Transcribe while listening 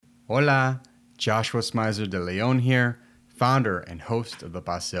Hola, Joshua Smizer de Leon here, founder and host of the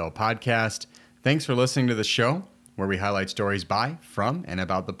Paseo podcast. Thanks for listening to the show, where we highlight stories by, from, and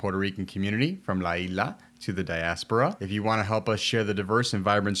about the Puerto Rican community, from La Isla to the diaspora. If you want to help us share the diverse and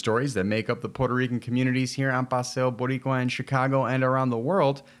vibrant stories that make up the Puerto Rican communities here on Paseo Boricua in Chicago and around the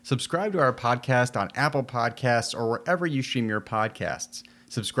world, subscribe to our podcast on Apple Podcasts or wherever you stream your podcasts.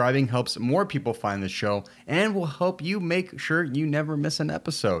 Subscribing helps more people find the show and will help you make sure you never miss an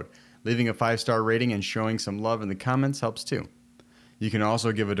episode. Leaving a 5-star rating and showing some love in the comments helps too. You can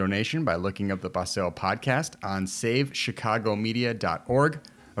also give a donation by looking up the Paseo podcast on SaveChicagoMedia.org.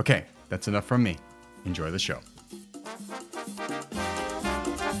 Okay, that's enough from me. Enjoy the show.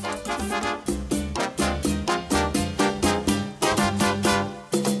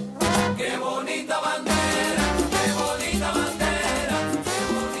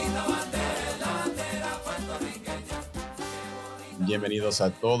 Bienvenidos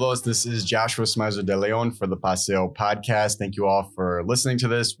a todos. This is Joshua Smizer de Leon for the Paseo podcast. Thank you all for listening to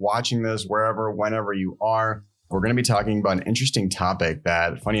this, watching this, wherever, whenever you are. We're going to be talking about an interesting topic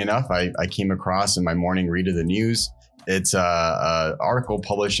that, funny enough, I came across in my morning read of the news. It's an article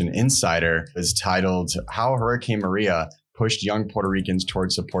published in Insider. It's titled, How Hurricane Maria Pushed Young Puerto Ricans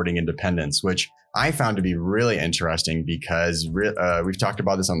Towards Supporting Independence, which I found to be really interesting because we've talked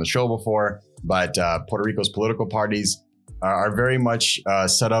about this on the show before, but Puerto Rico's political parties are very much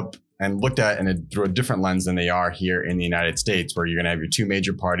set up and looked at through a different lens than they are here in the United States, where you're going to have your two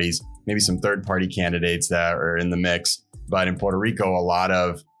major parties, maybe some third-party candidates that are in the mix. But in Puerto Rico, a lot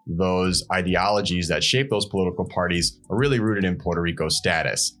of those ideologies that shape those political parties are really rooted in Puerto Rico's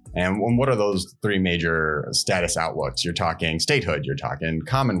status. And what are those three major status outlooks? You're talking statehood, you're talking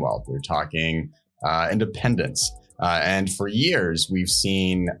Commonwealth, you're talking independence. And for years, we've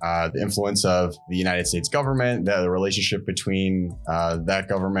seen the influence of the United States government, the relationship between that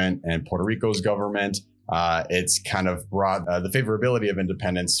government and Puerto Rico's government. It's kind of brought the favorability of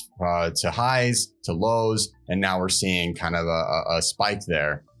independence to highs, to lows, and now we're seeing kind of a spike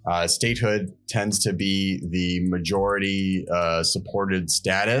there. Statehood tends to be the majority supported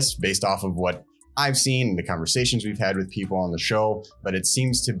status based off of what I've seen, the conversations we've had with people on the show, but it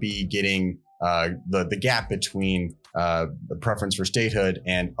seems to be getting the gap between the preference for statehood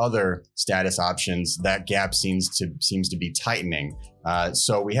and other status options. That gap seems to be tightening.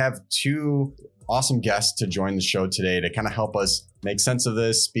 So we have two awesome guests to join the show today to kind of help us make sense of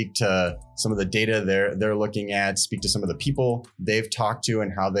this, speak to some of the data they're looking at, speak to some of the people they've talked to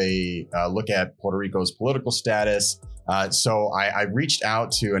and how they look at Puerto Rico's political status. So I reached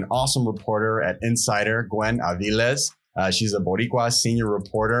out to an awesome reporter at Insider, Gwen Aviles. She's a Boricua senior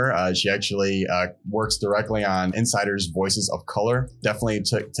reporter. She actually works directly on Insider's Voices of Color. Definitely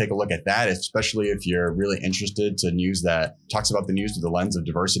take a look at that, especially if you're really interested to news that talks about the news through the lens of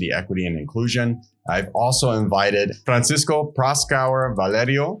diversity, equity, and inclusion. I've also invited Francisco Proskauer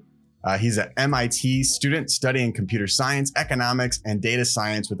Valerio. He's an MIT student studying computer science, economics, and data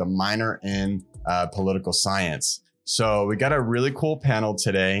science with a minor in political science. So we got a really cool panel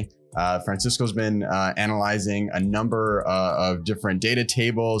today. Francisco's been analyzing a number of different data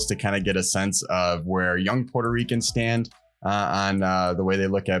tables to kind of get a sense of where young Puerto Ricans stand on the way they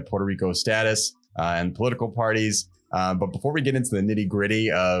look at Puerto Rico's status and political parties. But before we get into the nitty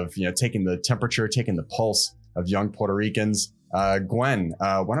gritty of taking the temperature, taking the pulse of young Puerto Ricans, Gwen,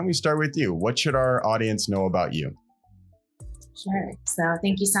 why don't we start with you? What should our audience know about you? Sure. So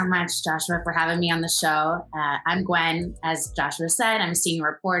thank you so much, Joshua, for having me on the show. I'm Gwen. As Joshua said, I'm a senior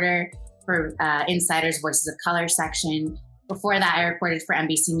reporter for Insider's Voices of Color section. Before that, I reported for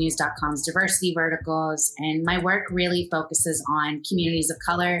NBCNews.com's diversity verticals, and my work really focuses on communities of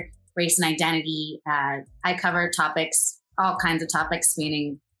color, race, and identity. I cover topics, all kinds of topics,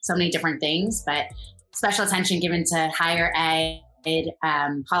 spanning so many different things, but special attention given to higher ed,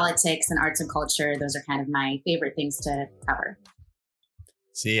 politics, and arts and culture. Those are kind of my favorite things to cover.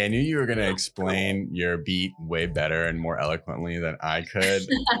 See, I knew you were going to explain your beat way better and more eloquently than I could.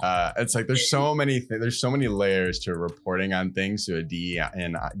 It's like there's so many layers to reporting on things through a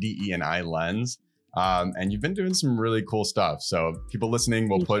DE&I lens. And you've been doing some really cool stuff. So people listening,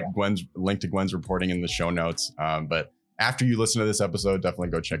 we'll put Gwen's link to Gwen's reporting in the show notes. But after you listen to this episode, definitely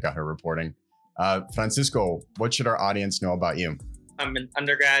go check out her reporting. Francisco, what should our audience know about you? I'm an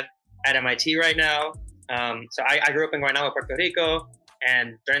undergrad at MIT right now. So I grew up in Guaynabo, Puerto Rico.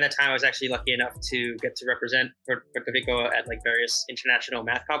 And during that time, I was actually lucky enough to get to represent Puerto Rico at like various international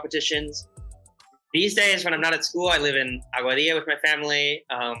math competitions. These days, when I'm not at school, I live in Aguadilla with my family.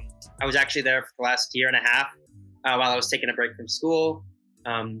 I was actually there for the last year and a half while I was taking a break from school.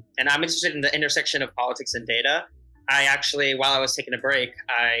 And I'm interested in the intersection of politics and data. I actually, while I was taking a break,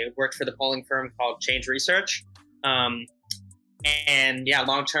 I worked for the polling firm called Change Research. And yeah,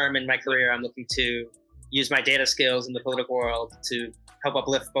 long term in my career, I'm looking to use my data skills in the political world to help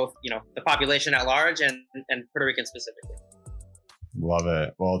uplift both, the population at large and Puerto Rican specifically. Love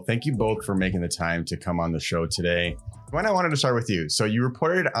it. Well, thank you both for making the time to come on the show today. Gwen, I wanted to start with you. So you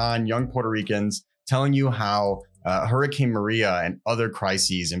reported on young Puerto Ricans telling you how Hurricane Maria and other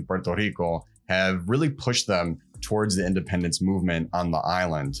crises in Puerto Rico have really pushed them towards the independence movement on the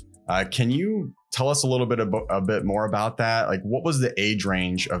island. Can you tell us a bit more about that? Like, what was the age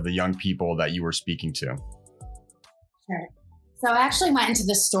range of the young people that you were speaking to? Sure. So I actually went into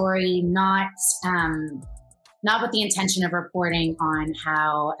the story not with the intention of reporting on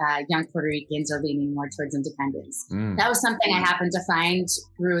how young Puerto Ricans are leaning more towards independence. That was something I happened to find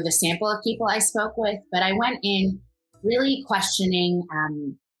through the sample of people I spoke with, but I went in really questioning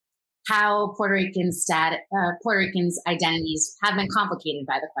how Puerto Ricans' identities have been complicated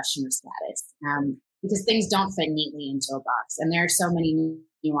by the question of status, because things don't fit neatly into a box, and there are so many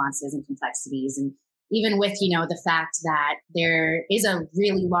nuances and complexities. And even with the fact that there is a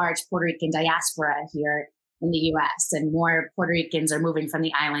really large Puerto Rican diaspora here in the U.S. and more Puerto Ricans are moving from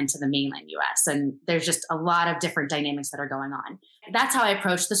the island to the mainland U.S. And there's just a lot of different dynamics that are going on. That's how I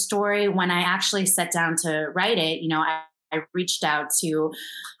approached the story. When I actually sat down to write it, I reached out to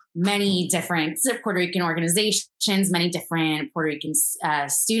many different Puerto Rican organizations, many different Puerto Rican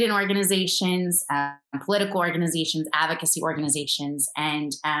student organizations, political organizations, advocacy organizations,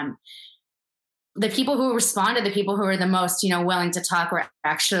 and the people who responded, the people who were the most, willing to talk were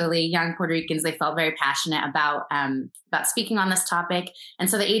actually young Puerto Ricans. They felt very passionate about speaking on this topic. And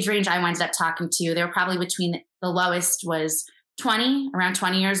so the age range I ended up talking to, they were probably between, the lowest was around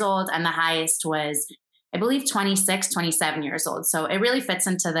 20 years old, and the highest was, I believe, 26, 27 years old. So it really fits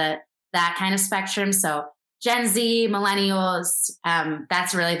into that kind of spectrum. So Gen Z, millennials,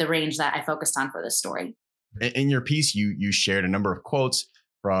 that's really the range that I focused on for this story. In your piece, you shared a number of quotes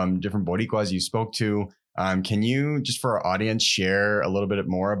from different Boricuas you spoke to. Can you, just for our audience, share a little bit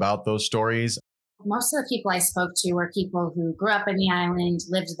more about those stories? Most of the people I spoke to were people who grew up in the island,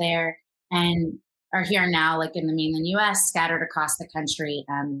 lived there, and are here now, like in the mainland U.S., scattered across the country.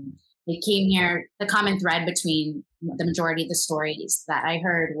 They came here. The common thread between the majority of the stories that I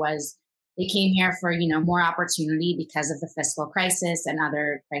heard was they came here for, more opportunity because of the fiscal crisis and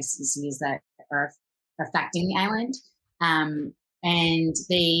other crises that are affecting the island. And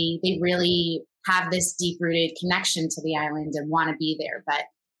they really have this deep-rooted connection to the island and want to be there, but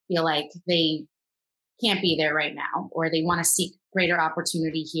feel like they can't be there right now, or they want to seek greater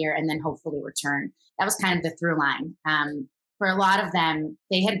opportunity here and then hopefully return. That was kind of the through line. For a lot of them,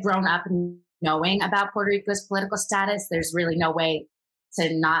 they had grown up knowing about Puerto Rico's political status. There's really no way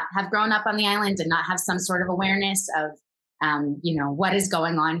to not have grown up on the island and not have some sort of awareness of, what is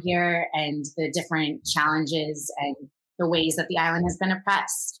going on here and the different challenges and the ways that the island has been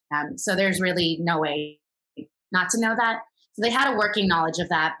oppressed. So there's really no way not to know that. So they had a working knowledge of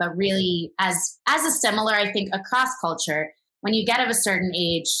that, but really as a similar, I think, across culture, when you get of a certain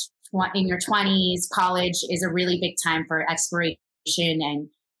age, in your 20s, college is a really big time for exploration and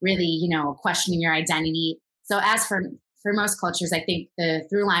really, questioning your identity. So as for most cultures, I think the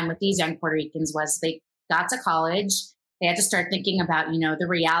through line with these young Puerto Ricans was they got to college, they had to start thinking about, the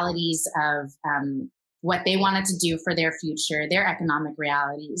realities of what they wanted to do for their future, their economic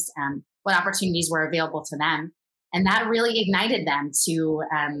realities, what opportunities were available to them. And that really ignited them to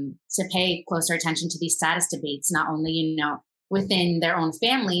pay closer attention to these status debates, not only, within their own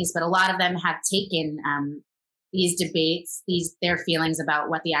families, but a lot of them have taken these debates, their feelings about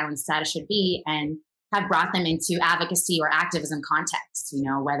what the island status should be, and have brought them into advocacy or activism context,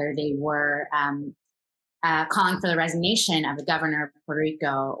 whether they were calling for the resignation of the governor of Puerto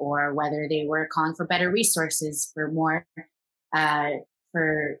Rico, or whether they were calling for better resources for more,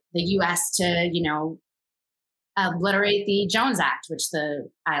 for the U.S. to, obliterate the Jones Act, which the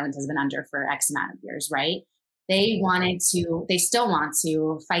island has been under for X amount of years, right? They still want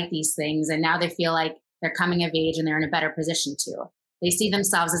to fight these things. And now they feel like they're coming of age and they're in a better position to. They see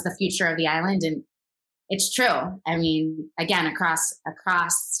themselves as the future of the island. And it's true. I mean, again, across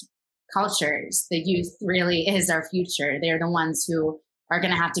cultures, the youth really is our future. They're the ones who are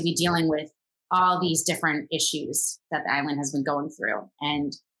going to have to be dealing with all these different issues that the island has been going through.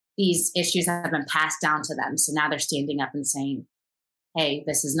 And these issues have been passed down to them. So now they're standing up and saying, hey,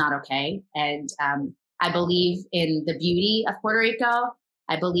 this is not okay. And I believe in the beauty of Puerto Rico.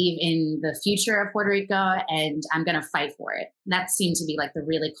 I believe in the future of Puerto Rico, and I'm going to fight for it. That seemed to be like the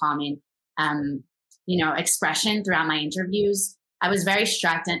really common, expression throughout my interviews. I was very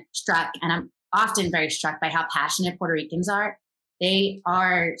struck, and often very struck by how passionate Puerto Ricans are. They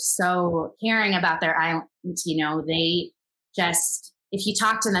are so caring about their island. They just, if you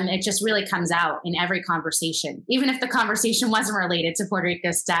talk to them, it just really comes out in every conversation, even if the conversation wasn't related to Puerto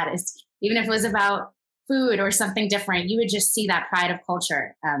Rico's status, even if it was about food or something different, you would just see that pride of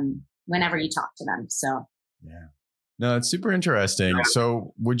culture whenever you talk to them. So, yeah. No, it's super interesting.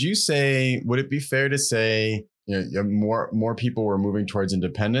 So would it be fair to say, more people were moving towards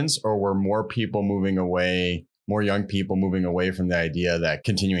independence, or were more young people moving away from the idea that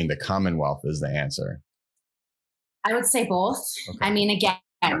continuing the Commonwealth is the answer? I would say both. Okay. I mean, again,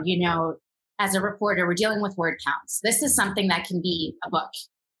 as a reporter, we're dealing with word counts. This is something that can be a book.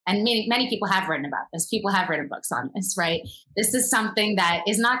 And many people have written about this. People have written books on this, right? This is something that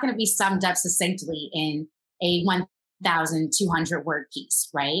is not going to be summed up succinctly in a 1,200 word piece,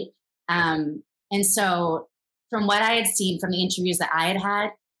 right? And so from what I had seen from the interviews that I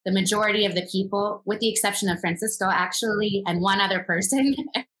had, the majority of the people, with the exception of Francisco actually, and one other person,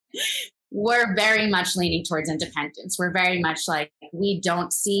 were very much leaning towards independence. We're very much like, we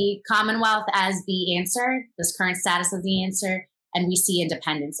don't see Commonwealth as the answer, this current status as the answer, and we see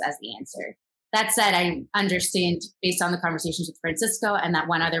independence as the answer. That said, I understand, based on the conversations with Francisco and that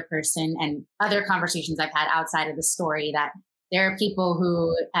one other person and other conversations I've had outside of the story, that there are people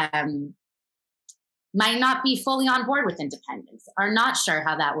who might not be fully on board with independence, are not sure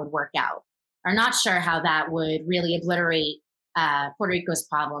how that would work out, are not sure how that would really obliterate Puerto Rico's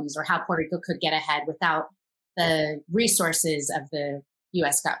problems, or how Puerto Rico could get ahead without the resources of the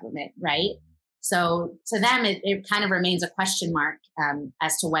U.S. government, right? So to them, it kind of remains a question mark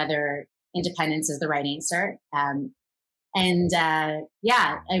as to whether independence is the right answer. I mean,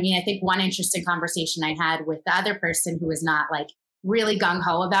 I think one interesting conversation I had with the other person who was not like really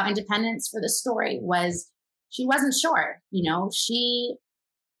gung-ho about independence for the story was she wasn't sure. She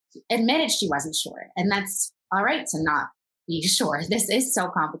admitted she wasn't sure. And that's all right to not be sure. This is so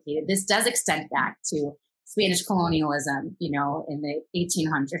complicated. This does extend back to Spanish colonialism, in the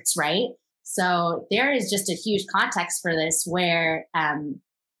 1800s, right? So there is just a huge context for this where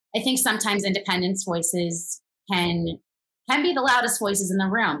I think sometimes independence voices can be the loudest voices in the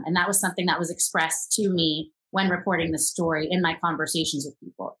room. And that was something that was expressed to me when reporting the story in my conversations with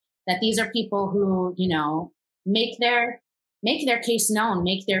people, that these are people who, make their case known,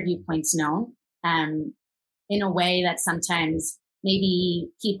 make their viewpoints known in a way that sometimes maybe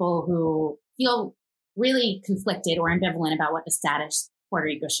people who feel really conflicted or ambivalent about what the status Puerto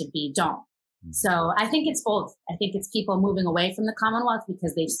Rico should be don't. So I think it's both. I think it's people moving away from the Commonwealth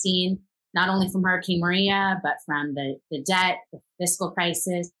because they've seen, not only from Hurricane Maria, but from the debt, the fiscal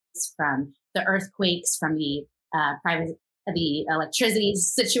crisis, from the earthquakes, from the electricity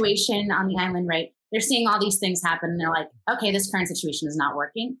situation on the island, right? They're seeing all these things happen and they're like, okay, this current situation is not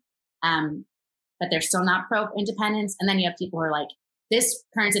working. But they're still not pro-independence. And then you have people who are like, this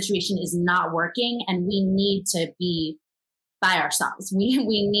current situation is not working and we need to be by ourselves. We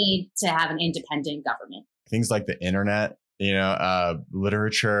need to have an independent government. Things like the internet,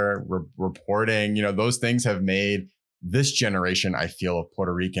 literature, reporting, those things have made this generation, I feel, of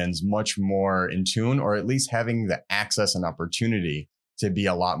Puerto Ricans much more in tune, or at least having the access and opportunity to be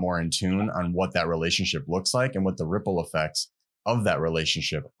a lot more in tune on what that relationship looks like and what the ripple effects of that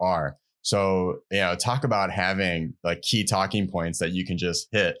relationship are. So, talk about having like key talking points that you can just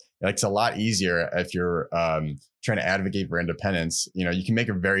hit. Like, it's a lot easier if you're trying to advocate for independence. You can make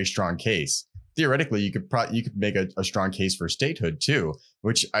a very strong case. Theoretically, you could make a strong case for statehood too,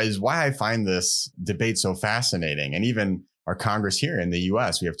 which is why I find this debate so fascinating. And even our Congress here in the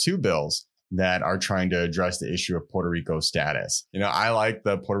U.S., we have two bills that are trying to address the issue of Puerto Rico's status. I like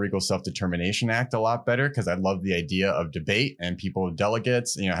the Puerto Rico Self-Determination Act a lot better because I love the idea of debate and people,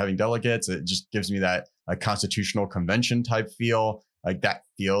 delegates, having delegates. It just gives me that a constitutional convention type feel. Like that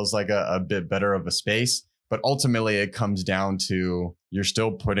feels like a bit better of a space. But ultimately, it comes down to you're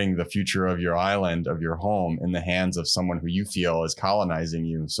still putting the future of your island, of your home, in the hands of someone who you feel is colonizing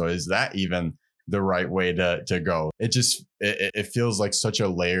you. So is that even the right way to go? It feels like such a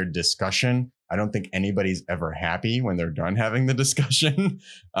layered discussion. I don't think anybody's ever happy when they're done having the discussion.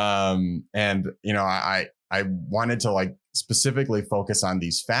 I wanted to specifically focus on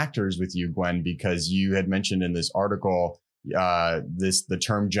these factors with you, Gwen, because you had mentioned in this article the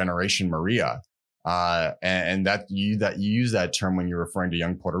term Generation Maria. And that you use that term when you're referring to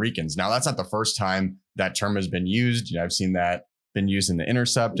young Puerto Ricans. Now, that's not the first time that term has been used. I've seen that been used in The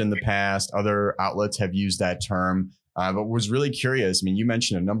Intercept in the past. Other outlets have used that term, but was really curious. I mean, you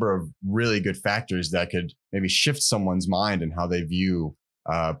mentioned a number of really good factors that could maybe shift someone's mind and how they view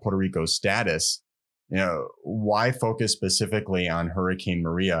Puerto Rico's status. why focus specifically on Hurricane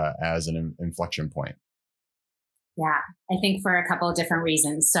Maria as an inflection point? Yeah, I think for a couple of different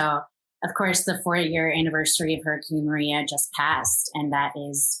reasons. So, of course, the 4-year anniversary of Hurricane Maria just passed, and that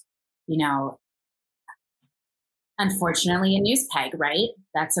is, unfortunately, a news peg, right?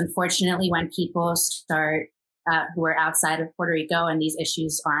 That's unfortunately when people start, who are outside of Puerto Rico and these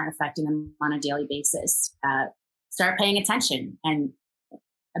issues aren't affecting them on a daily basis, start paying attention. And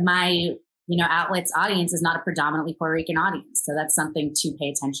my, outlet's audience is not a predominantly Puerto Rican audience. So that's something to pay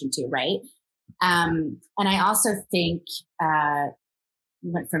attention to, right? And I also think,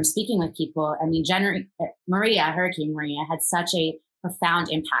 from speaking with people, I mean, Hurricane Maria had such a profound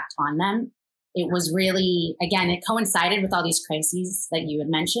impact on them. It was really, again, it coincided with all these crises that you had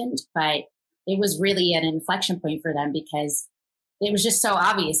mentioned, but it was really an inflection point for them because it was just so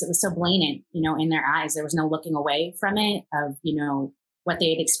obvious. It was so blatant, in their eyes. There was no looking away from it of, what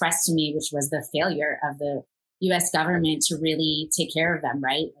they had expressed to me, which was the failure of the U.S. government to really take care of them,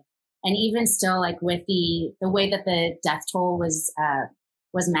 right? And even still, like with the way that the death toll was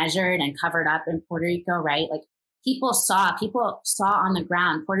measured and covered up in Puerto Rico, right? Like people saw on the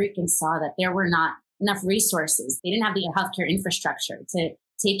ground, Puerto Ricans saw that there were not enough resources. They didn't have the healthcare infrastructure to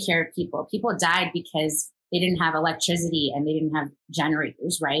take care of people. People died because they didn't have electricity and they didn't have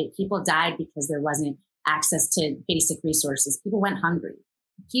generators, right? People died because there wasn't access to basic resources. People went hungry.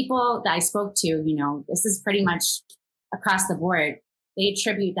 People that I spoke to, this is pretty much across the board. They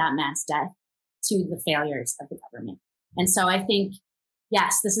attribute that mass death to the failures of the government. And so I think,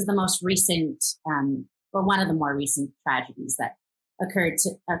 yes, this is the most recent, or one of the more recent tragedies that occurred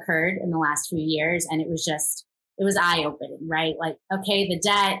in the last few years. And it was eye-opening, right? Like, okay, the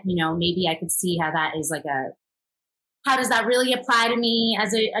debt, maybe I could see how that is like how does that really apply to me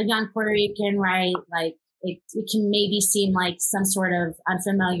as a young Puerto Rican, right? Like it can maybe seem like some sort of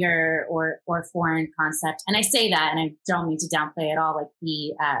unfamiliar or foreign concept. And I say that, and I don't mean to downplay at all, like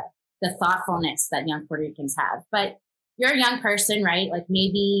the thoughtfulness that young Puerto Ricans have. But you're a young person, right? Like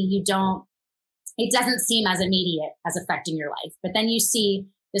maybe it doesn't seem as immediate as affecting your life. But then you see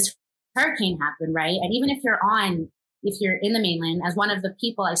this hurricane happen, right? And even if you're in the mainland, as one of the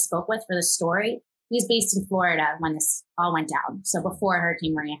people I spoke with for the story, he's based in Florida when this all went down. So before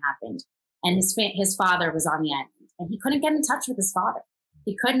Hurricane Maria happened, and his father was on the island, and he couldn't get in touch with his father.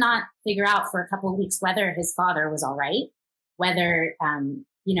 He could not figure out for a couple of weeks whether his father was all right, whether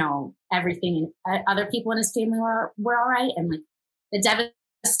everything and other people in his family were all right, and like the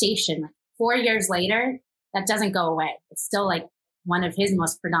devastation. Like 4 years later, that doesn't go away. It's still like one of his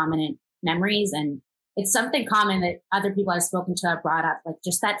most predominant memories, and it's something common that other people I've spoken to have brought up, like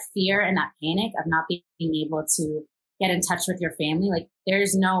just that fear and that panic of not being able to get in touch with your family. Like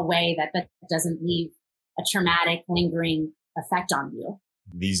there's no way that doesn't leave a traumatic, lingering effect on you.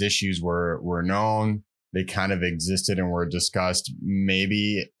 These issues were known. They kind of existed and were discussed,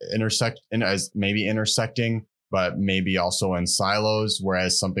 maybe intersecting, but maybe also in silos,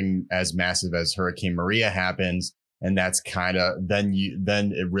 whereas something as massive as Hurricane Maria happens. And that's kind of, then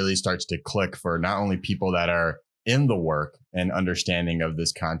it really starts to click for not only people that are in the work and understanding of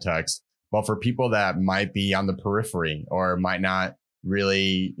this context, but for people that might be on the periphery or might not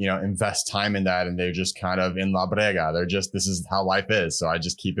really, invest time in that. And they're just kind of in la brega. This is how life is. So I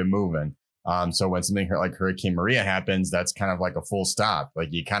just keep it moving. So when something like Hurricane Maria happens, that's kind of like a full stop. Like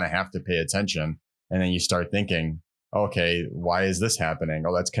you kind of have to pay attention. And then you start thinking, okay, why is this happening?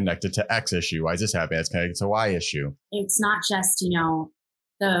 Oh, that's connected to X issue. Why is this happening? It's connected to Y issue. It's not just,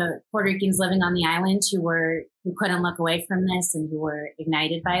 the Puerto Ricans living on the island who couldn't look away from this and who were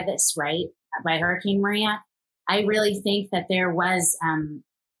ignited by this, right? By Hurricane Maria. I really think that there was,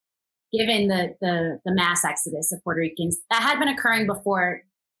 given the mass exodus of Puerto Ricans that had been occurring before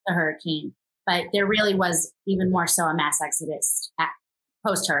the hurricane, but there really was even more so a mass exodus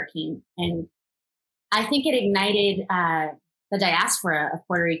post-hurricane. And I think it ignited the diaspora of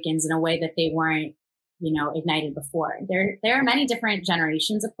Puerto Ricans in a way that they weren't, ignited before. There are many different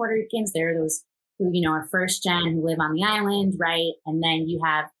generations of Puerto Ricans. There are those who, are first gen who live on the island, right? And then you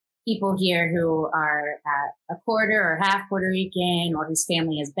have people here who are a quarter or half Puerto Rican or whose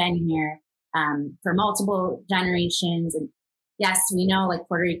family has been here for multiple generations. And yes, we know like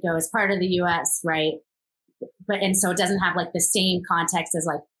Puerto Rico is part of the U.S., right? And so it doesn't have like the same context as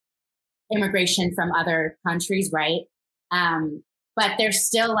like immigration from other countries, right? But there's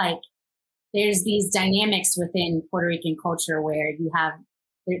still like, there's these dynamics within Puerto Rican culture where you have,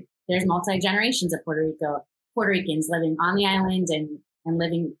 there's multi-generations of Puerto Ricans living on the island and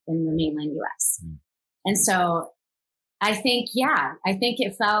living in the mainland US. And so I think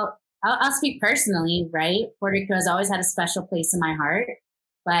it felt, I'll speak personally, right? Puerto Rico has always had a special place in my heart,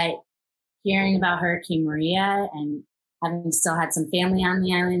 but hearing about Hurricane Maria and having still had some family on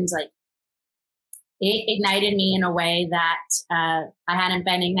the island, like it ignited me in a way that I hadn't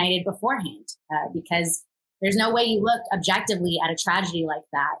been ignited beforehand, because there's no way you look objectively at a tragedy like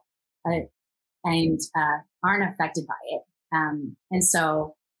that and aren't affected by it. And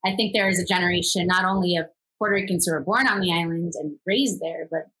so I think there is a generation not only of Puerto Ricans who were born on the island and raised there,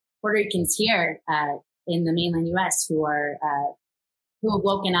 but Puerto Ricans here in the mainland U.S. who have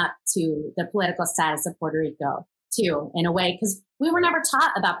woken up to the political status of Puerto Rico too, in a way, because we were never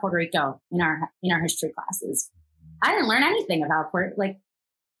taught about Puerto Rico in our history classes. I didn't learn anything about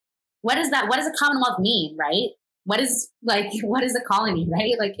what is that? What does a Commonwealth mean, right? What is a colony,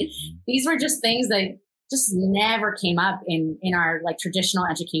 right? Like these were just things that just never came up in our like traditional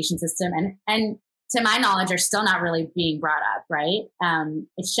education system, and to my knowledge are still not really being brought up, right?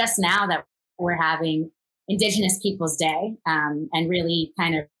 It's just now that we're having Indigenous Peoples Day, and really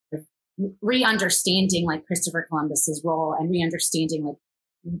kind of re-understanding like Christopher Columbus's role and re-understanding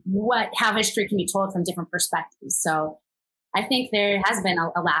like how history can be told from different perspectives. So I think there has been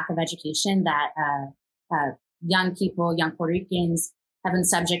a lack of education that young people, young Puerto Ricans have been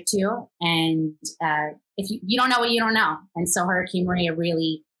subject to. And if you don't know what you don't know. And so Hurricane Maria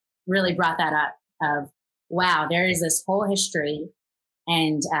really, really brought that up of, wow, there is this whole history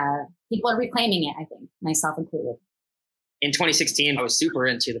and people are reclaiming it, I think, myself included. In 2016, I was super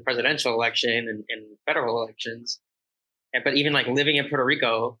into the presidential election and federal elections. But even like living in Puerto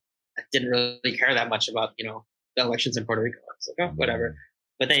Rico, I didn't really care that much about, the elections in Puerto Rico. I was like, oh, whatever.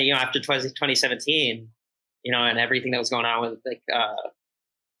 But then, after 2017, and everything that was going on with like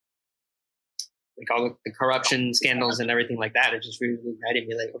all the corruption scandals and everything like that, it just really ignited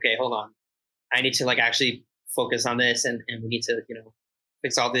me like, okay, hold on. I need to like actually focus on this and we need to,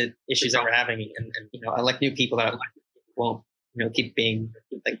 fix all the issues that we're having and elect new people that won't, keep being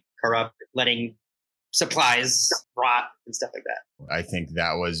like corrupt, letting supplies rot and stuff like that. I think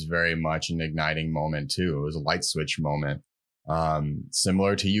that was very much an igniting moment too. It was a light switch moment.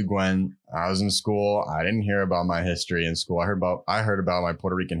 Similar to you, Gwen, I was in school. I didn't hear about my history in school. I heard about my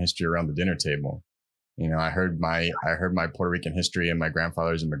Puerto Rican history around the dinner table. I heard my Puerto Rican history in my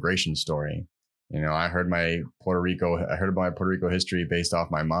grandfather's immigration story. I heard about my Puerto Rico history based off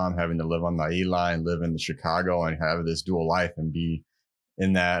my mom having to live on La Isla and live in Chicago and have this dual life and be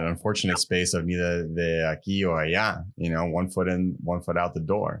in that unfortunate space of neither de aquí or allá, one foot in, one foot out the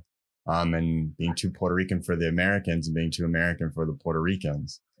door. And being too Puerto Rican for the Americans and being too American for the Puerto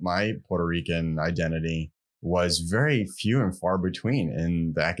Ricans. My Puerto Rican identity was very few and far between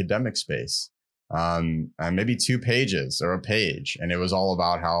in the academic space. Maybe 2 pages or a page. And it was all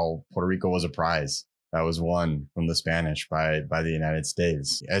about how Puerto Rico was a prize that was won from the Spanish by the United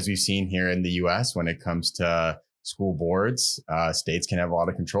States. As we've seen here in the US, when it comes to school boards, states can have a lot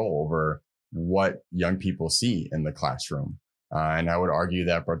of control over what young people see in the classroom. And I would argue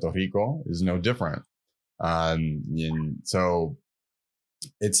that Puerto Rico is no different. And so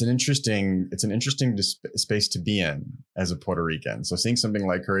it's an interesting space to be in as a Puerto Rican. So seeing something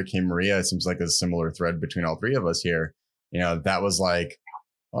like Hurricane Maria, it seems like a similar thread between all 3 of us here. That was like,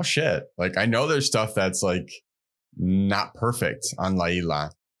 oh shit. Like I know there's stuff that's like not perfect on La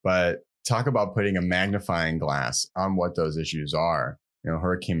Isla, but talk about putting a magnifying glass on what those issues are.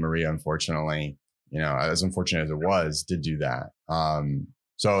 Hurricane Maria, unfortunately, as unfortunate as it was, did do that.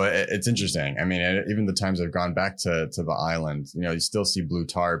 So it's interesting. I mean, even the times I've gone back to the island, you still see blue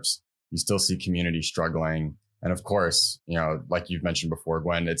tarps, you still see community struggling. And of course, like you've mentioned before,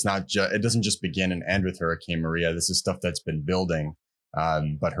 Gwen, it doesn't just begin and end with Hurricane Maria. This is stuff that's been building.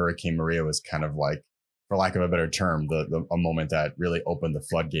 But Hurricane Maria was kind of like, for lack of a better term, a moment that really opened the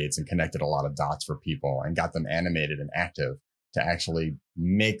floodgates and connected a lot of dots for people and got them animated and active to actually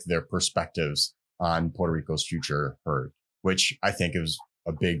make their perspectives on Puerto Rico's future heard, which I think is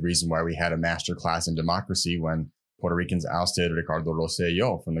a big reason why we had a master class in democracy when Puerto Ricans ousted Ricardo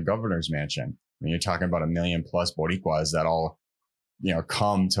Rosselló from the governor's mansion. I mean, you're talking about 1 million plus Boricuas that all,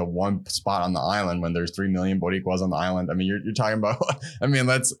 come to one spot on the island when there's 3 million Boricuas on the island. I mean, you're talking about,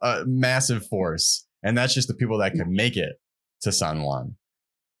 that's a massive force. And that's just the people that could make it to San Juan.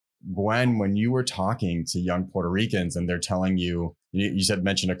 Gwen, when you were talking to young Puerto Ricans and they're telling you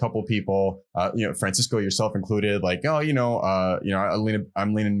mentioned a couple people, Francisco, yourself included, like, oh,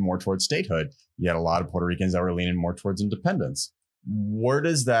 I'm leaning more towards statehood. You had a lot of Puerto Ricans that were leaning more towards independence. Where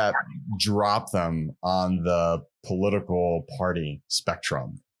does that drop them on the political party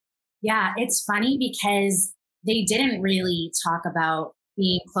spectrum? Yeah, it's funny because they didn't really talk about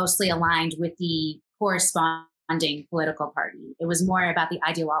being closely aligned with the corresponding political party. It was more about the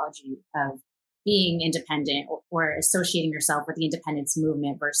ideology of being independent or associating yourself with the independence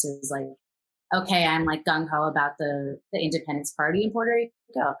movement versus like okay, I'm like gung ho about the Independence Party in Puerto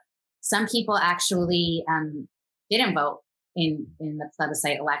Rico. Some people actually didn't vote in the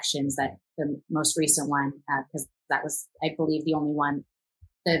plebiscite elections, that the most recent one, because that was, I believe, the only one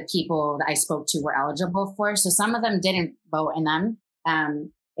the people that I spoke to were eligible for. So some of them didn't vote in them.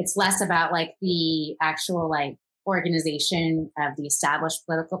 It's less about like the actual like organization of the established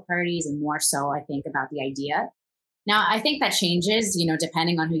political parties and more so, I think, about the idea. Now, I think that changes,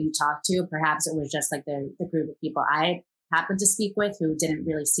 depending on who you talk to. Perhaps it was just like the group of people I happened to speak with who didn't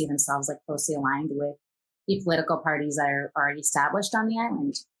really see themselves like closely aligned with the political parties that are already established on the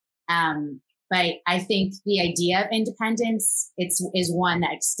island. But I think the idea of independence is one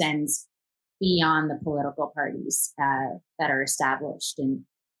that extends beyond the political parties that are established. And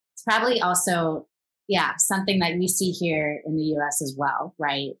it's probably also, something that we see here in the U.S. as well,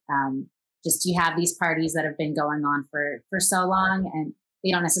 right? Just you have these parties that have been going on for so long, and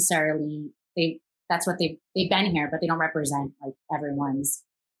they don't necessarily, that's what they've been here, but they don't represent like everyone's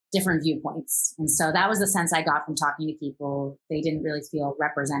different viewpoints. And so that was the sense I got from talking to people. They didn't really feel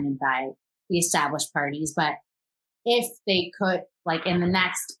represented by the established parties, but if they could, like in the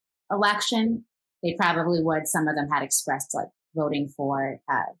next election, they probably would. Some of them had expressed like voting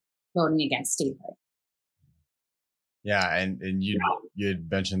against statehood. Yeah, and you had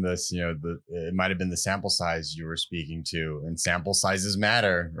mentioned this, it might have been the sample size you were speaking to, and sample sizes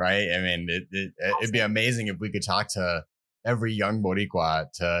matter, right? I mean, it'd be amazing if we could talk to every young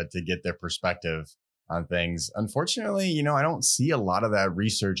Boricua to get their perspective on things. Unfortunately, I don't see a lot of that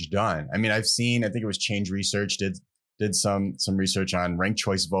research done. I mean, I think it was Change Research did some research on ranked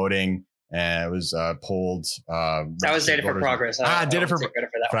choice voting, and it was polled. That was Data for Progress. Data for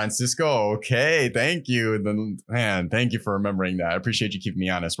Francisco. Okay, thank you. Thank you for remembering that. I appreciate you keeping me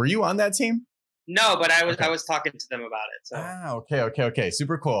honest. Were you on that team? No, but I was talking to them about it. So. Okay.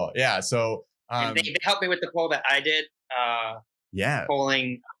 Super cool. Yeah. So and they helped me with the poll that I did.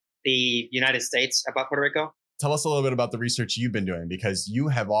 Polling the United States about Puerto Rico. Tell us a little bit about the research you've been doing, because you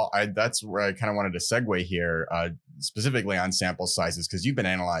have that's where I kind of wanted to segue here, specifically on sample sizes, because you've been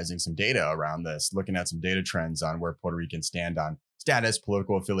analyzing some data around this, looking at some data trends on where Puerto Ricans stand on status,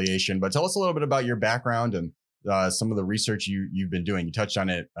 political affiliation. But tell us a little bit about your background and some of the research you've been doing. You touched on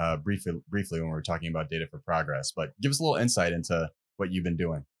it briefly when we were talking about Data for Progress, but give us a little insight into what you've been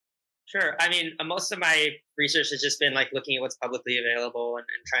doing. Sure. I mean, most of my research has just been like looking at what's publicly available and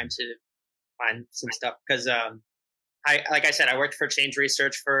trying to find some stuff. Because like I said, I worked for Change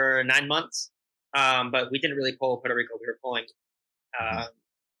Research for 9 months, but we didn't really poll Puerto Rico. We were polling outside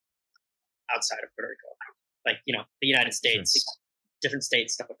of Puerto Rico, like, the United States, different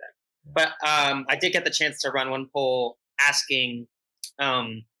states, stuff like that. But I did get the chance to run one poll asking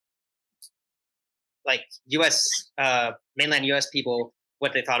like mainland US people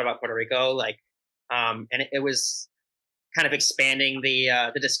what they thought about Puerto Rico, and it was kind of expanding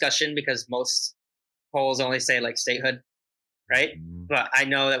the discussion, because most polls only say like statehood, right? But I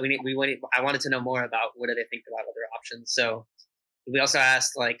know that I wanted to know more about what do they think about other options. So we also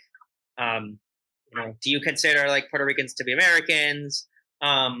asked like, do you consider like Puerto Ricans to be Americans?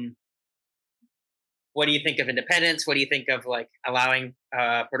 What do you think of independence? What do you think of like allowing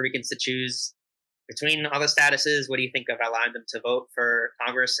Puerto Ricans to choose between all the statuses? What do you think of allowing them to vote for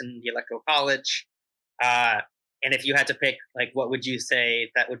Congress and the Electoral College? And if you had to pick, like, what would you say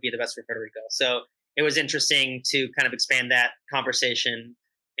that would be the best for Puerto Rico? So it was interesting to kind of expand that conversation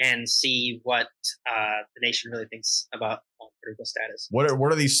and see what the nation really thinks about Puerto Rico status. What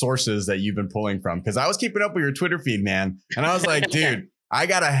are these sources that you've been pulling from? Because I was keeping up with your Twitter feed, man, and I was like, dude, I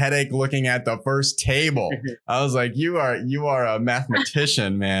got a headache looking at the first table. I was like, you are a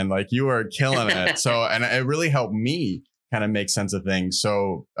mathematician, man. Like, you are killing it. So, and it really helped me kind of make sense of things.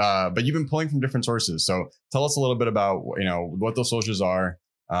 So, but you've been pulling from different sources. So tell us a little bit about, what those sources are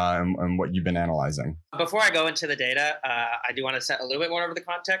and what you've been analyzing. Before I go into the data, I do want to set a little bit more over the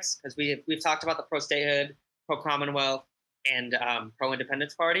context, because we've talked about the pro-statehood, pro-Commonwealth, and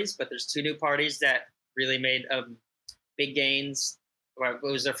pro-independence parties, but there's two new parties that really made big gains. It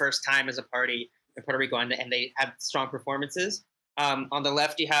was their first time as a party in Puerto Rico, and they had strong performances. On the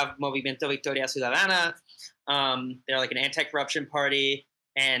left, you have Movimiento Victoria Ciudadana. They're like an anti-corruption party,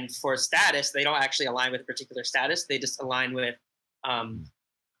 and for status, they don't actually align with a particular status. They just align with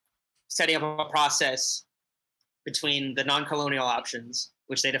setting up a process between the non-colonial options,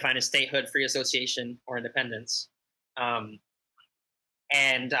 which they define as statehood, free association, or independence, and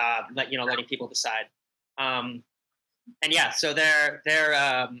letting people decide. So they're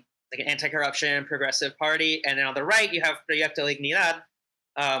like an anti-corruption progressive party, and then on the right you have Proyecto Dignidad,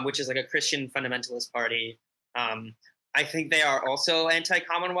 which is like a Christian fundamentalist party. I think they are also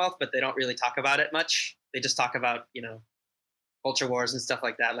anti-Commonwealth, but they don't really talk about it much. They just talk about, culture wars and stuff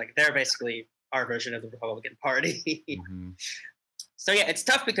like that. Like they're basically our version of the Republican Party. Mm-hmm. So yeah, it's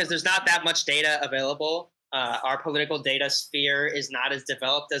tough because there's not that much data available. Our political data sphere is not as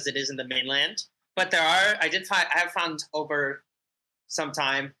developed as it is in the mainland. But I have found over some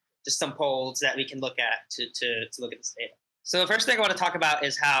time just some polls that we can look at to look at this data. So the first thing I want to talk about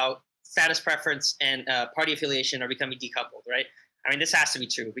is how status preference and party affiliation are becoming decoupled, right? I mean, this has to be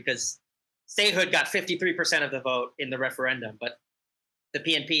true because statehood got 53% of the vote in the referendum, but the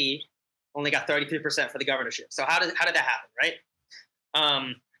PNP only got 33% for the governorship. So how did that happen, right?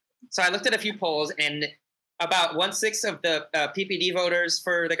 So I looked at a few polls, and about 1/6 of the PPD voters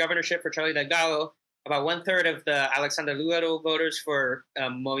for the governorship for Charlie Delgado, about 1/3 of the Alexander Lugaro voters for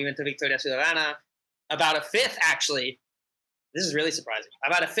Movimiento Victoria Ciudadana, about a fifth, actually, this is really surprising,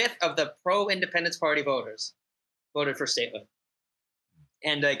 about a fifth of the pro-independence party voters voted for statehood.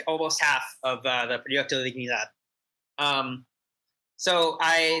 And like almost half of the Proyecto de Dignidad. So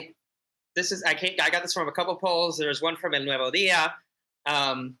I got this from a couple polls. There was one from El Nuevo Dia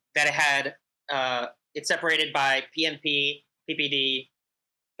that it had it's separated by PNP, PPD,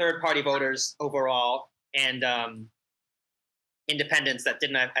 third-party voters overall, and independents that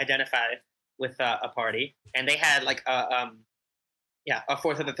didn't identify with a party. And they had like a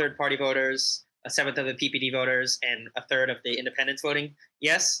fourth of the third-party voters, a seventh of the PPD voters, and a third of the independents voting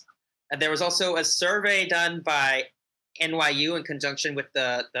yes. There was also a survey done by NYU in conjunction with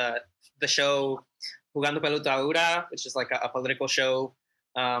the show Jugando Pelota Dura, which is like a political show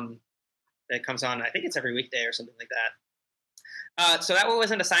that comes on, I think it's every weekday or something like that. So that one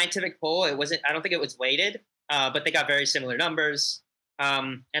wasn't a scientific poll. I don't think it was weighted, but they got very similar numbers.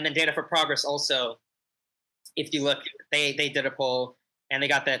 And then Data for Progress also, if you look, they did a poll, and they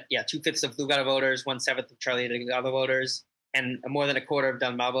got that, 2/5 of Lugaro voters, 1/7 of Charlie Delgado voters, and more than a quarter of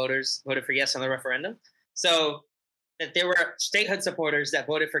Dalmau voters voted for yes on the referendum. So that there were statehood supporters that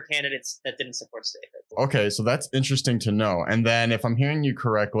voted for candidates that didn't support statehood. Okay, so that's interesting to know. And then if I'm hearing you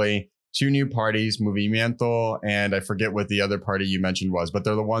correctly, two new parties, Movimiento, and I forget what the other party you mentioned was, but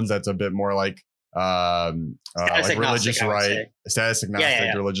they're the ones that's a bit more like religious right, status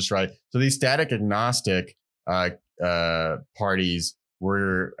agnostic, religious right. So these static agnostic parties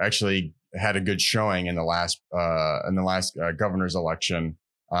were actually had a good showing in the last governor's election.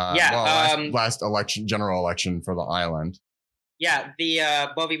 Last election, general election for the island. Yeah, the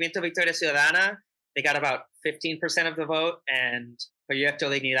Movimiento Victoria Ciudadana, they got about 15% of the vote, and Proyecto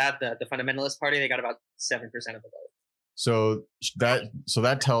de Dignidad, the fundamentalist party, they got about 7% of the vote. So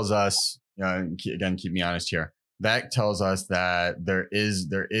that tells us, again, keep me honest here. That tells us that there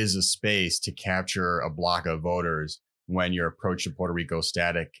is a space to capture a block of voters when your approach to Puerto Rico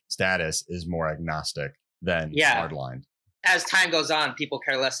status is more agnostic than hardlined. As time goes on, people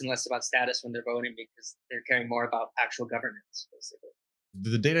care less and less about status when they're voting because they're caring more about actual governance, basically.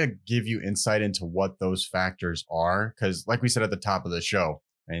 Did the data give you insight into what those factors are? Because like we said at the top of the show,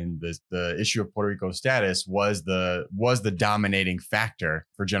 and the issue of Puerto Rico status was the dominating factor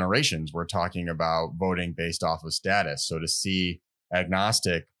for generations. We're talking about voting based off of status. So to see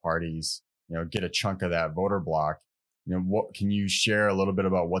agnostic parties, get a chunk of that voter block, what can you share a little bit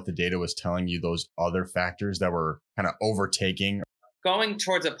about what the data was telling you, those other factors that were kind of overtaking? Going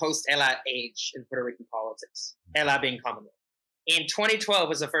towards a post-ELA age in Puerto Rican politics, ELA being Commonwealth. In 2012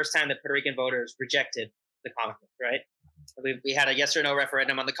 was the first time that Puerto Rican voters rejected the Commonwealth, right? We had a yes or no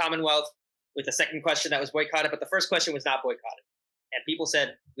referendum on the Commonwealth with the second question that was boycotted, but the first question was not boycotted. And people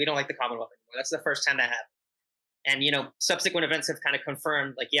said, we don't like the Commonwealth anymore. That's the first time that happened. And, subsequent events have kind of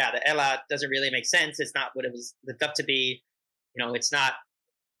confirmed, the ELA doesn't really make sense. It's not what it was lived up to be. It's not,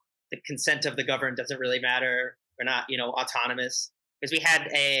 the consent of the governed doesn't really matter. We're not, autonomous. Because we had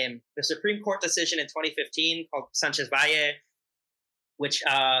the Supreme Court decision in 2015 called Sanchez Valle, which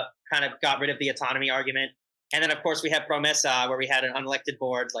kind of got rid of the autonomy argument. And then, of course, we had Promesa, where we had an unelected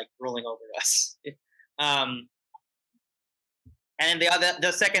board, ruling over us. And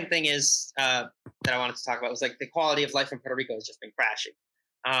the second thing is that I wanted to talk about was the quality of life in Puerto Rico has just been crashing.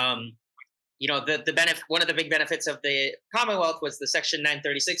 The benefit, one of the big benefits of the Commonwealth was the Section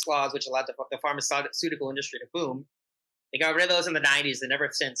 936 laws, which allowed the pharmaceutical industry to boom. They got rid of those in the 90s, and ever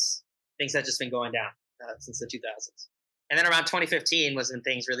since, things have just been going down since the 2000s. And then around 2015 was when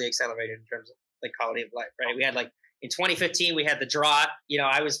things really accelerated in terms of quality of life, right? We had in 2015, we had the drought.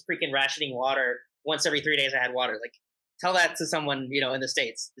 I was freaking rationing water once every 3 days. I had water. Tell that to someone, in the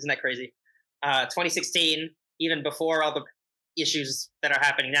States. Isn't that crazy? 2016, even before all the issues that are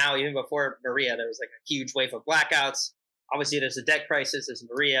happening now, even before Maria, there was a huge wave of blackouts. Obviously, there's a debt crisis. There's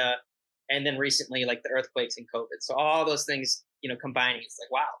Maria. and then recently like the earthquakes and COVID. So all those things, combining, it's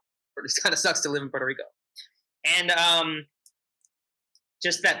like, wow, it kind of sucks to live in Puerto Rico. And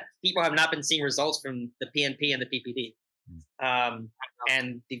just that people have not been seeing results from the PNP and the PPD.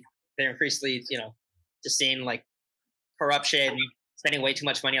 And they're increasingly, just seeing like corruption, spending way too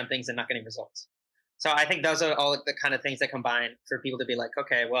much money on things and not getting results. So I think those are all the kind of things that combine for people to be like,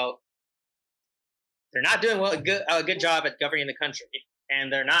 okay, well, they're not doing a good job at governing the country,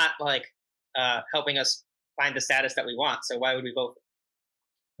 and they're not like helping us find the status that we want. So why would we vote?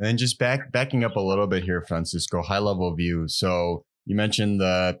 And then just backing up a little bit here, Francisco, high level view. So you mentioned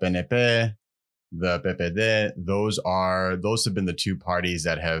the PNP, the PPD. Those have been the two parties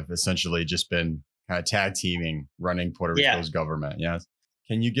that have essentially just been kind of tag teaming running Puerto Rico's government. Yes.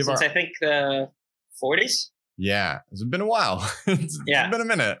 Can you give I think the 40s? Yeah, it's been a while. It's been a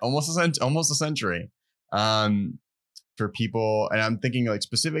minute, almost a century. For people, and I'm thinking like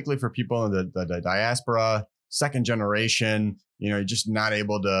specifically for people in the diaspora, second generation, just not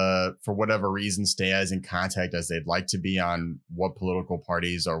able to, for whatever reason, stay as in contact as they'd like to be on what political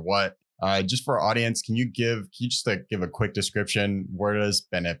parties or what. Just for our audience, can you just give a quick description? Where does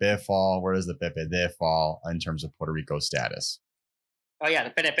PNP fall? Where does the PPD fall in terms of Puerto Rico's status? Oh yeah,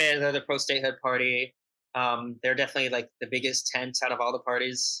 the PNP, they're the pro-statehood party. They're definitely like the biggest tent out of all the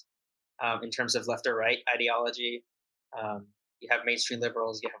parties in terms of left or right ideology. You have mainstream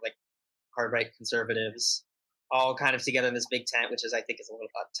liberals, you have like hard right conservatives, all kind of together in this big tent, which I think is a little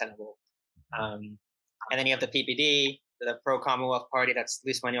untenable. And then you have the PPD, the pro-Commonwealth party. That's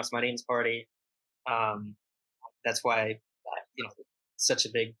Luis Muñoz Marin's party. That's why such a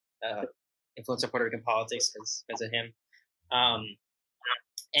big influence on Puerto Rican politics because of him.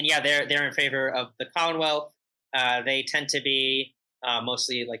 And yeah, they're in favor of the Commonwealth. They tend to be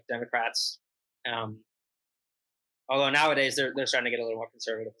mostly like Democrats. Although nowadays they're starting to get a little more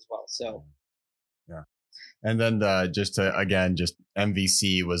conservative as well. So yeah. And then just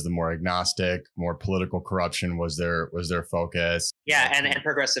MVC was the more agnostic, more political corruption was their focus. Yeah, and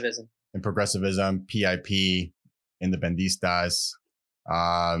progressivism. And progressivism, PIP, Independistas,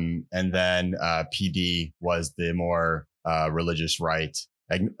 and then PD was the more religious right,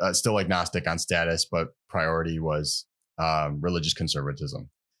 still agnostic on status, but priority was religious conservatism.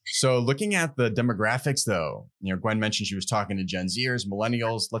 So looking at the demographics, though, Gwen mentioned she was talking to Gen Zers,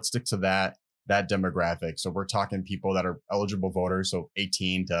 millennials. Let's stick to that demographic. So we're talking people that are eligible voters. So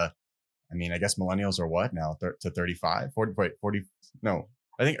 18 to, I guess millennials are what now? To 35, 40, no,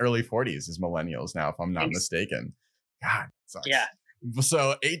 I think early 40s is millennials now, if I'm not mistaken. God, sucks. Yeah.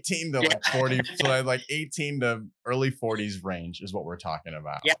 So 18 to like 40, so like 18 to early 40s range is what we're talking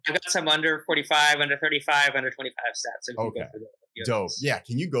about. Yeah, I've got some under 45, under 35, under 25 stats. So okay. Dope. Yeah.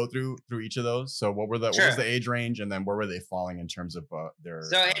 Can you go through each of those? So what was the age range, and then where were they falling in terms of their?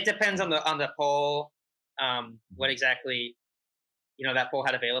 So it depends on the poll, what exactly, that poll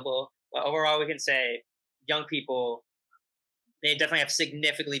had available. But overall, we can say young people, they definitely have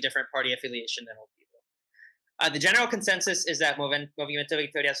significantly different party affiliation than old people. The general consensus is that Movimiento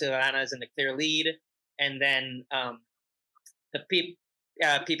Victoria Ciudadana is in the clear lead, and then the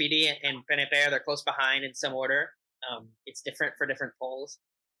PPD and PNP, they're close behind in some order. It's different for different polls.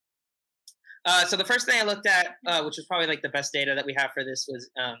 So the first thing I looked at, which was probably like the best data that we have for this, was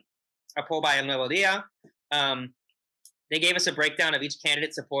a poll by El Nuevo Dia. They gave us a breakdown of each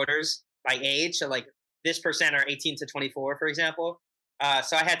candidate's supporters by age. So like this percent are 18 to 24, for example.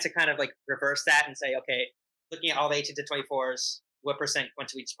 So I had to kind of like reverse that and say, okay, looking at all the 18 to 24s, what percent went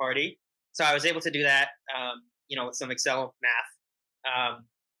to each party? So I was able to do that, with some Excel math.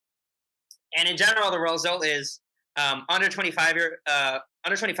 And in general, the result is under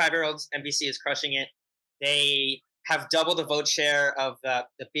 25-year-olds, MVC is crushing it. They have double the vote share of the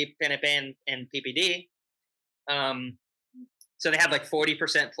PNP and PPD. So they have like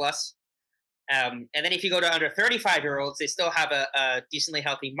 40% plus. And then if you go to under 35-year-olds, they still have a decently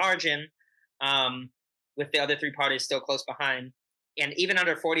healthy margin, with the other three parties still close behind. And even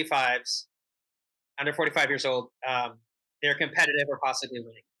under 45 years old, they're competitive or possibly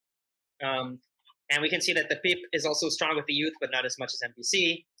winning. And we can see that the PIP is also strong with the youth, but not as much as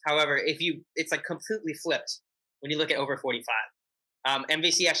MVC. However, it's like completely flipped when you look at over 45.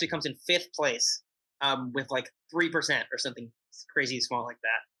 MVC actually comes in 5th place with like 3% or something crazy small like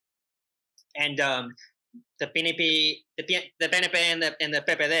that. And the PNP and the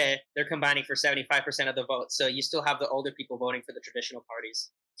PPD, they're combining for 75% of the vote. So you still have the older people voting for the traditional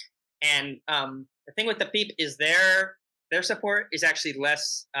parties. And the thing with the PIP is their support is actually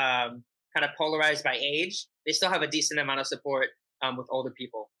less kind of polarized by age. They still have a decent amount of support with older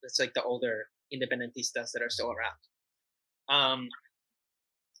people. It's like the older independentistas that are still around.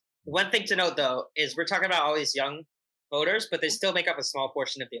 One thing to note, though, is we're talking about all these young voters, but they still make up a small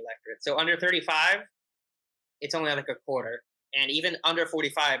portion of the electorate. So under 35, it's only like a quarter. And even under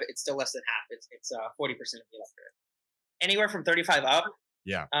 45, it's still less than half. It's 40% of the electorate. Anywhere from 35 up,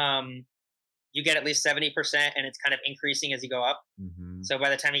 you get at least 70%, and it's kind of increasing as you go up. Mm-hmm. So by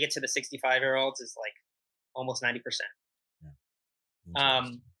the time you get to the 65-year-olds, it's like almost 90%. Yeah.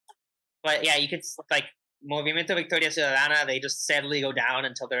 But yeah, you could like Movimiento Victoria Ciudadana, they just steadily go down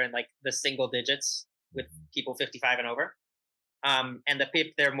until they're in like the single digits with people 55 and over. And the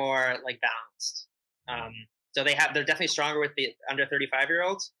PIP, they're more like balanced. So they're definitely stronger with the under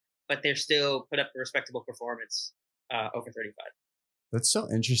 35-year-olds, but they're still put up a respectable performance over 35. That's so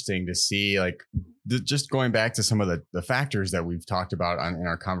interesting to see, like, just going back to some of the factors that we've talked about in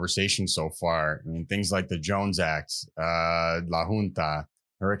our conversation so far. I mean, things like the Jones Act, La Junta,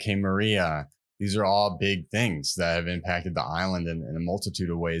 Hurricane Maria. These are all big things that have impacted the island in a multitude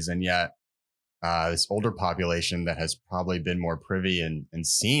of ways. And yet this older population that has probably been more privy and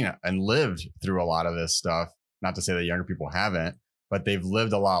seen and lived through a lot of this stuff, not to say that younger people haven't, but they've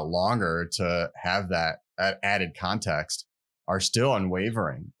lived a lot longer to have that added context, are still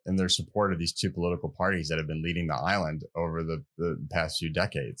unwavering in their support of these two political parties that have been leading the island over the past few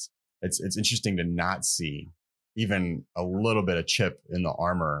decades. It's interesting to not see even a little bit of chip in the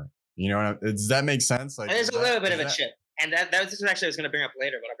armor. You know, does that make sense? Like, there's a little bit of a chip. And that was actually I was going to bring up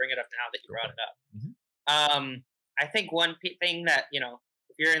later, but I'll bring it up now that you brought it up. Mm-hmm. I think one thing that, you know,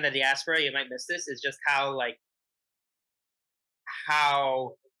 if you're in the diaspora, you might miss this, is just how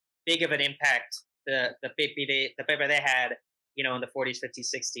big of an impact the PPD had, you know, in the 40s, 50s,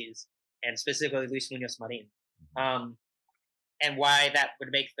 60s, and specifically Luis Muñoz Marin. And why that would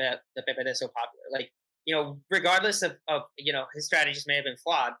make the PPD so popular. Like, you know, regardless of, you know, his strategies may have been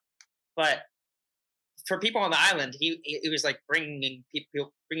flawed, but for people on the island, it was like bringing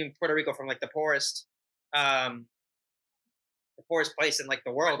Puerto Rico from like the poorest place in like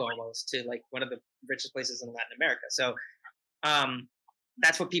the world almost to like one of the richest places in Latin America. So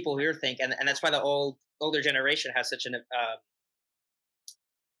that's what people here think, and that's why the older generation has such an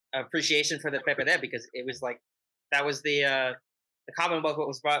appreciation for the PPD, because it was like that was the Commonwealth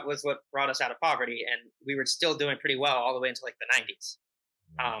was what brought us out of poverty, and we were still doing pretty well all the way into like the 90s.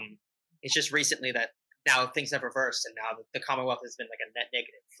 It's just recently that now things have reversed, and now the Commonwealth has been like a net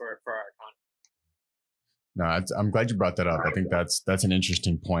negative for our economy. No, I'm glad you brought that up. I think that's an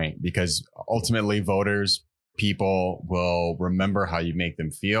interesting point, because ultimately voters, people will remember how you make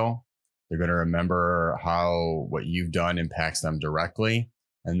them feel. They're going to remember how what you've done impacts them directly.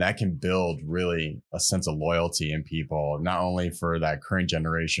 And that can build really a sense of loyalty in people, not only for that current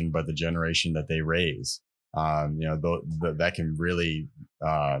generation, but the generation that they raise. You know, that can really,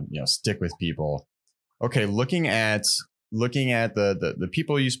 you know, stick with people. Okay, looking at the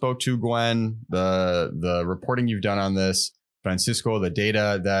people you spoke to, Gwen, the reporting you've done on this, Francisco, the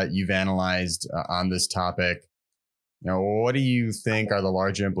data that you've analyzed on this topic. You know, what do you think are the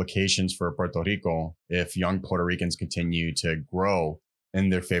larger implications for Puerto Rico if young Puerto Ricans continue to grow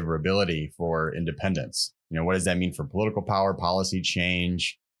in their favorability for independence? You know, what does that mean for political power, policy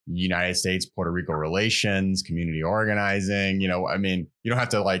change, United States, Puerto Rico relations, community organizing? You know, I mean, you don't have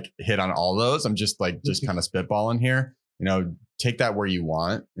to like hit on all those. I'm just kind of spitballing here. You know, take that where you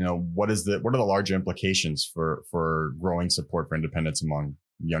want. You know, what are the larger implications for growing support for independence among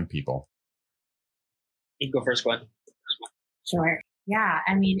young people? You go first, Gwen. Sure. Yeah.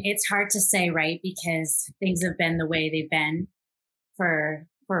 I mean, it's hard to say, right? Because things have been the way they've been for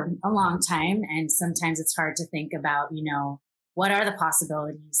a long time. And sometimes it's hard to think about, you know, what are the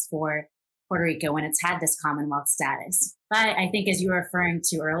possibilities for Puerto Rico when it's had this Commonwealth status? But I think, as you were referring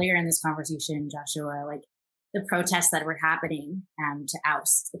to earlier in this conversation, Joshua, like the protests that were happening to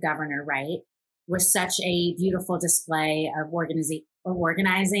oust the governor, right, was such a beautiful display of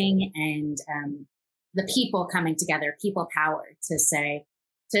organizing and the people coming together, people power to say,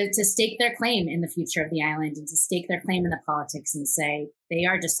 to stake their claim in the future of the island and to stake their claim in the politics and say they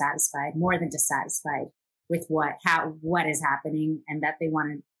are dissatisfied, more than dissatisfied with what is happening, and that they want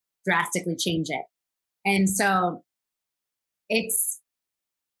to drastically change it. And so it's,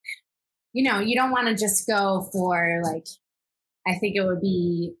 you know, you don't want to just go for like, I think it would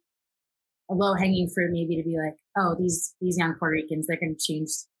be a low hanging fruit maybe to be like, oh, these young Puerto Ricans, they're going to change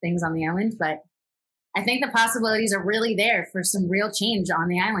things on the island. But I think the possibilities are really there for some real change on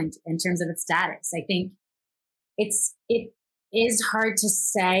the island in terms of its status. I think it is hard to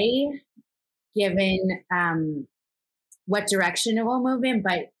say given what direction it will move in,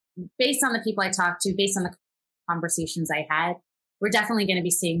 but based on the people I talked to, based on the conversations I had, we're definitely going to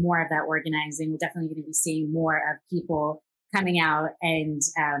be seeing more of that organizing. We're definitely going to be seeing more of people coming out and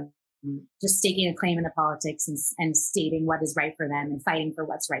just staking a claim in the politics and stating what is right for them and fighting for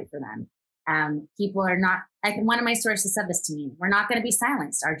what's right for them. People are not, one of my sources said this to me, we're not going to be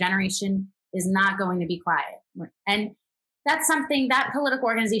silenced. Our generation is not going to be quiet. And that's something, that political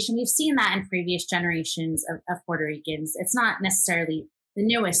organization, we've seen that in previous generations of Puerto Ricans. It's not necessarily the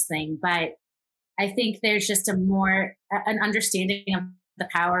newest thing, but I think there's just an understanding of the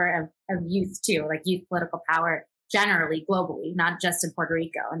power of youth too, like youth political power generally, globally, not just in Puerto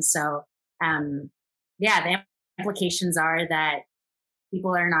Rico. And so, the implications are that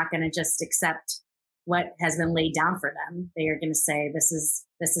people are not going to just accept what has been laid down for them. They are going to say, this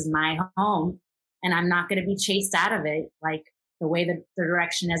is my home, and I'm not going to be chased out of it. Like the way the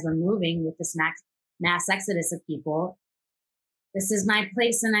direction has been moving with this mass exodus of people. This is my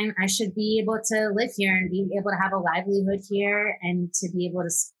place, and I should be able to live here and be able to have a livelihood here and to be able to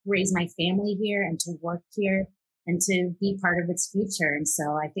raise my family here and to work here and to be part of its future. And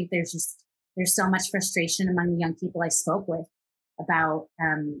so I think there's so much frustration among the young people I spoke with about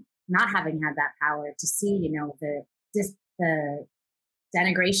not having had that power to see, the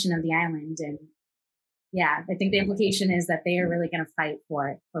denigration of the island. And I think the implication is that they are really going to fight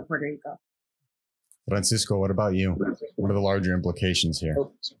for Puerto Rico. Francisco, what about you? What are the larger implications here?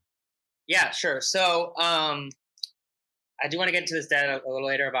 Yeah, sure. So I do want to get into this data a little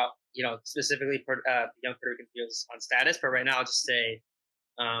later about, specifically young Puerto Rican views on status. But right now I'll just say,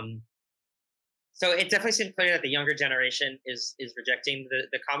 so it definitely seems clear that the younger generation is rejecting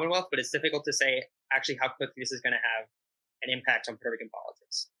the Commonwealth, but it's difficult to say actually how quickly this is going to have an impact on Puerto Rican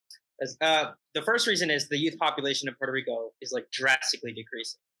politics. The first reason is the youth population of Puerto Rico is like drastically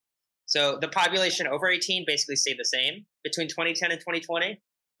decreasing. So the population over 18 basically stayed the same between 2010 and 2020.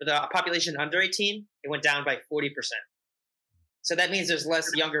 But the population under 18, it went down by 40%. So that means there's less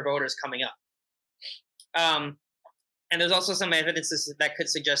younger voters coming up. And there's also some evidence that could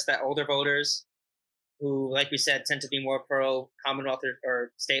suggest that older voters who, like we said, tend to be more pro-Commonwealth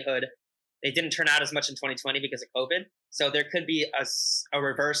or statehood, they didn't turn out as much in 2020 because of COVID. So there could be a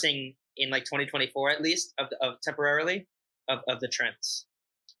reversing in like 2024 at least of temporarily of the trends.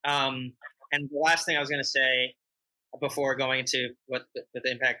 And the last thing I was going to say before going into what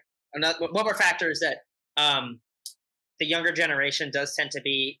the impact, one more factor is that the younger generation does tend to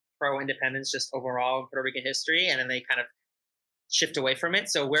be pro-independence just overall in Puerto Rican history, and then they kind of shift away from it.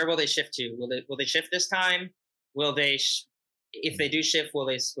 So where will they shift to? Will they shift this time? Will they, if they do shift, will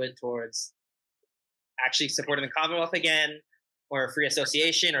they split towards actually supporting the Commonwealth again, or free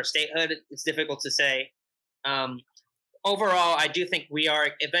association or statehood? It's difficult to say. Overall, I do think we are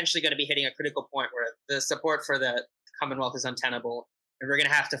eventually going to be hitting a critical point where the support for the Commonwealth is untenable, and we're going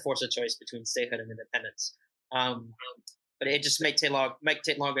to have to force a choice between statehood and independence. But it just might take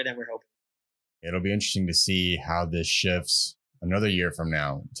longer than we're hoping. It'll be interesting to see how this shifts another year from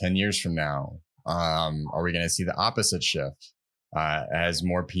now, 10 years from now. Are we going to see the opposite shift as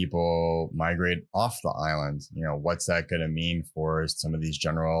more people migrate off the island? What's that going to mean for some of these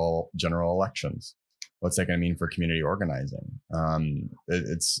general elections? What's that going to mean for community organizing?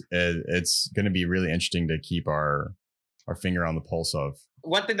 It's going to be really interesting to keep our finger on the pulse of.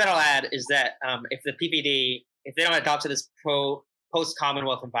 One thing that I'll add is that if the PPD, if they don't adopt to this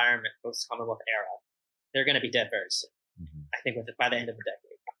post-Commonwealth environment, post-Commonwealth era, they're going to be dead very soon. Mm-hmm. I think by the end of the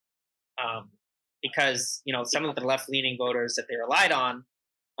decade. Because, some of the left-leaning voters that they relied on,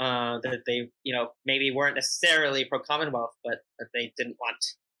 that they, maybe weren't necessarily pro-Commonwealth, but that they didn't want.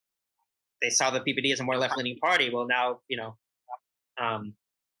 They saw the PPD as a more left-leaning party. Well, now,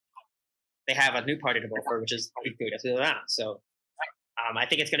 they have a new party to vote for, which is Victoria Ciudadana. So I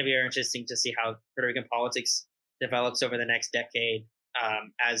think it's going to be very interesting to see how Puerto Rican politics develops over the next decade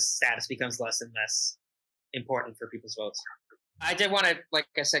as status becomes less and less important for people's votes. I did want to, like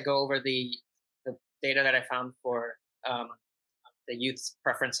I said, go over the data that I found for the youth's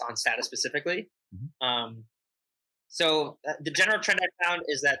preference on status specifically. Mm-hmm. So the general trend I found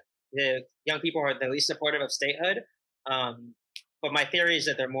is that the young people are the least supportive of statehood. But my theory is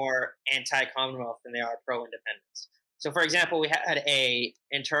that they're more anti-Commonwealth than they are pro-independence. So, for example, we had a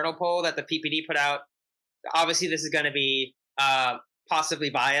internal poll that the PPD put out. Obviously, this is going to be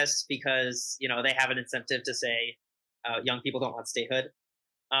possibly biased because, they have an incentive to say young people don't want statehood.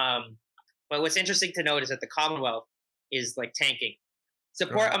 But what's interesting to note is that the Commonwealth is like tanking.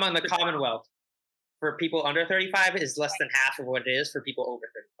 Support among the Commonwealth for people under 35 is less than half of what it is for people over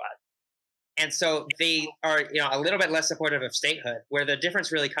 35. And so they are, a little bit less supportive of statehood. Where the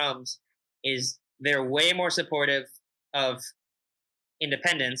difference really comes is they're way more supportive of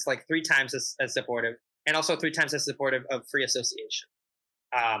independence, like 3 times as supportive, and also 3 times as supportive of free association.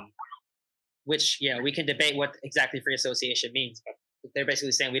 which, we can debate what exactly free association means, but they're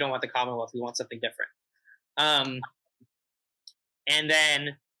basically saying we don't want the Commonwealth, we want something different.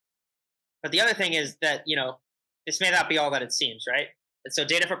 But the other thing is that, this may not be all that it seems, right? And so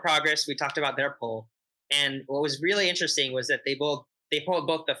Data for Progress, we talked about their poll. And what was really interesting was that they polled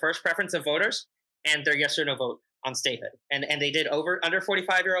both the first preference of voters and their yes or no vote on statehood. And they did under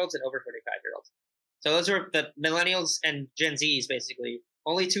 45-year-olds and over 45-year-olds. So those were the millennials and Gen Zs, basically.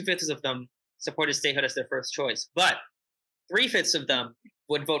 Only 2/5 of them supported statehood as their first choice. But 3/5 of them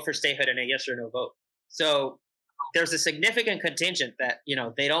would vote for statehood in a yes or no vote. So there's a significant contingent that,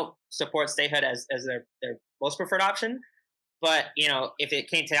 they don't support statehood as their most preferred option. But, if it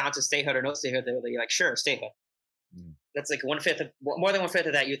came down to statehood or no statehood, they would be like, sure, statehood. That's like more than 1/5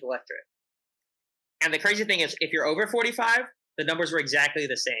 of that youth electorate. And the crazy thing is, if you're over 45, the numbers were exactly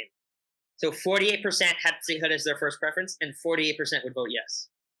the same. So 48% had statehood as their first preference, and 48% would vote yes.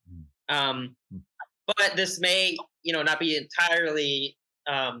 But this may, not be entirely.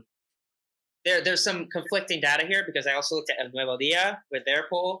 There's some conflicting data here, because I also looked at El Nuevo Dia with their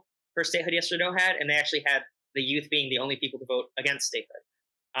poll for statehood yes or no and they actually had the youth being the only people to vote against statehood.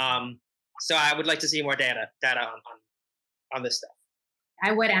 So I would like to see more data on this stuff.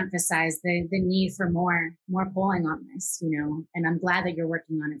 I would emphasize the need for more polling on this, and I'm glad that you're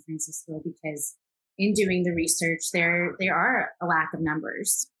working on it, Francisco, because in doing the research, there are a lack of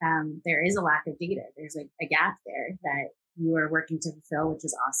numbers. There is a lack of data. There's a gap there that you are working to fulfill, which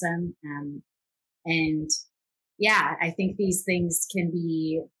is awesome. And yeah, I think these things can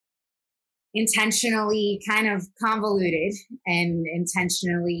be intentionally kind of convoluted and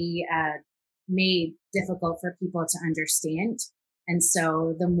intentionally made difficult for people to understand. And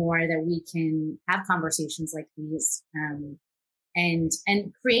so the more that we can have conversations like these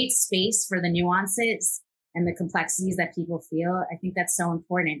and create space for the nuances and the complexities that people feel, I think that's so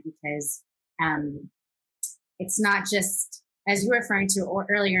important, because it's not just, as you were referring to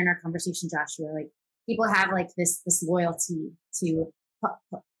earlier in our conversation, Joshua, like people have like this loyalty to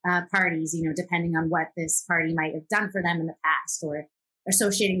parties, depending on what this party might have done for them in the past, or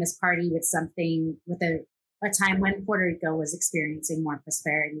associating this party with something, with a time when Puerto Rico was experiencing more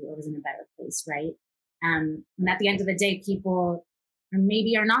prosperity or was in a better place, right? And at the end of the day, people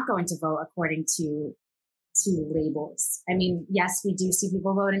maybe are not going to vote according to labels. I mean, yes, we do see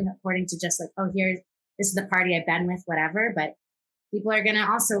people voting according to just like, oh, this is the party I've been with, whatever. But people are going to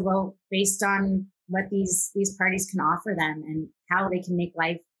also vote based on what these parties can offer them and how they can make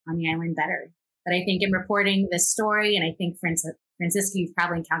life on the island better. But I think in reporting this story, and I think Francisco, you've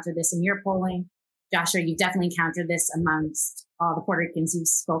probably encountered this in your polling. Joshua, you've definitely encountered this amongst all the Puerto Ricans you've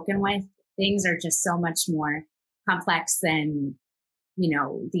spoken with. Things are just so much more complex than,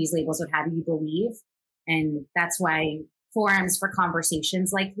 these labels would have you believe. And that's why forums for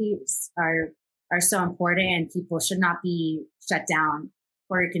conversations like these are so important, and people should not be shut down.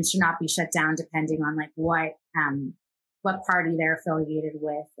 Puerto Ricans should not be shut down depending on like what party they're affiliated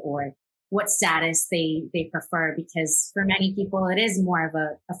with or what status they prefer, because for many people, it is more of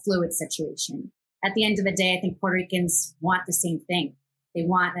a fluid situation. At the end of the day, I think Puerto Ricans want the same thing. They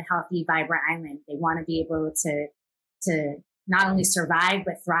want a healthy, vibrant island. They want to be able to not only survive,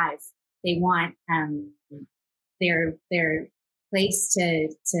 but thrive. They want their place to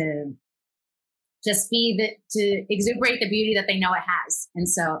just to exuberate the beauty that they know it has. And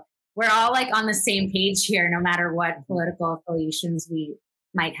so we're all like on the same page here, no matter what political affiliations we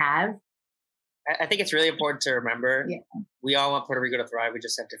might have. I think it's really important to remember, we all want Puerto Rico to thrive. We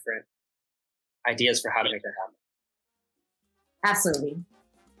just have different ideas for how to make that happen. Absolutely.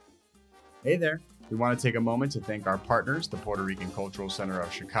 Hey there. We want to take a moment to thank our partners, the Puerto Rican Cultural Center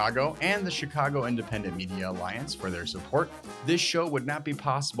of Chicago and the Chicago Independent Media Alliance, for their support. This show would not be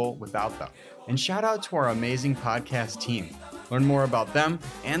possible without them. And shout out to our amazing podcast team. Learn more about them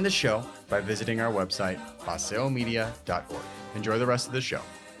and the show by visiting our website, paseomedia.org. Enjoy the rest of the show.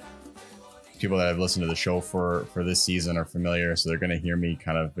 People that have listened to the show for this season are familiar, so they're going to hear me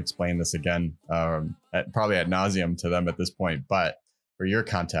kind of explain this again, probably ad nauseum to them at this point. But for your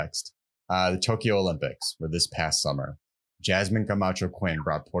context, the Tokyo Olympics were this past summer. Jasmine Camacho Quinn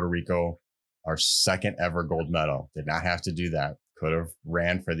brought Puerto Rico our second ever gold medal. Did not have to do that. Could have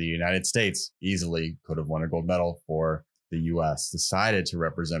ran for the United States easily. Could have won a gold medal for the U.S. Decided to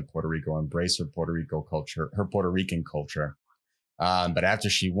represent Puerto Rico, embrace her Puerto Rico culture, her Puerto Rican culture. But after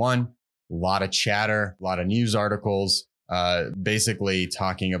she won, a lot of chatter, a lot of news articles, basically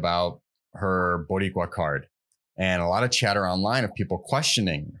talking about her Boricua card. And a lot of chatter online of people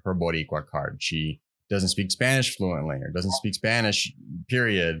questioning her Boricua card. She doesn't speak Spanish fluently, or doesn't speak Spanish,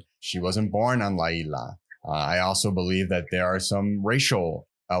 period. She wasn't born on La Isla. I also believe that there are some racial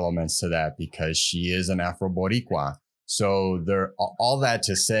elements to that because she is an Afro-Boricua. So there, all that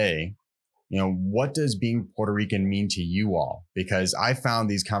to say, what does being Puerto Rican mean to you all? Because I found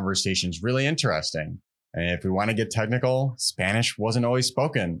these conversations really interesting. And if we want to get technical, Spanish wasn't always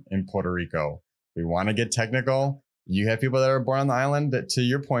spoken in Puerto Rico. If we want to get technical, you have people that are born on the island that, to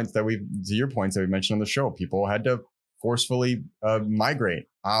your points that we mentioned on the show, people had to forcefully migrate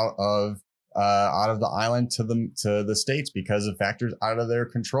out of the island to the States because of factors out of their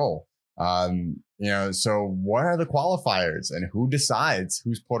control. So what are the qualifiers and who decides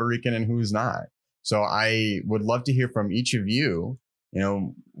who's Puerto Rican and who's not? So I would love to hear from each of you.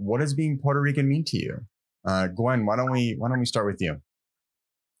 What does being Puerto Rican mean to you? Gwen, why don't we start with you?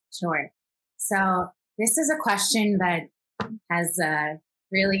 Sure. So this is a question that has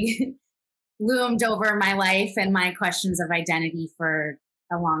really loomed over my life and my questions of identity for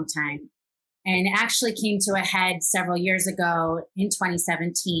a long time. And it actually came to a head several years ago in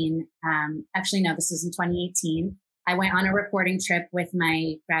 2017. Actually, no, this was in 2018. I went on a reporting trip with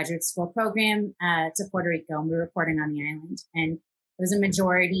my graduate school program to Puerto Rico, and we were reporting on the island. And it was a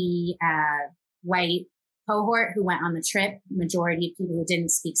majority white cohort who went on the trip, majority of people who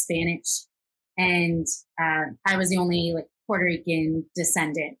didn't speak Spanish. And I was the only Puerto Rican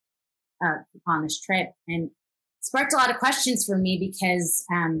descendant on this trip. And it sparked a lot of questions for me because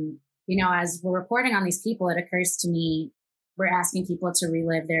as we're reporting on these people, it occurs to me, we're asking people to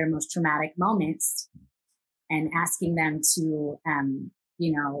relive their most traumatic moments and asking them to,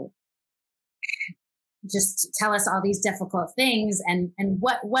 just tell us all these difficult things. And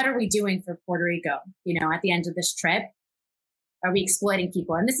what are we doing for Puerto Rico? At the end of this trip, are we exploiting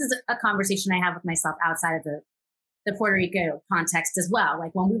people? And this is a conversation I have with myself outside of the Puerto Rico context as well.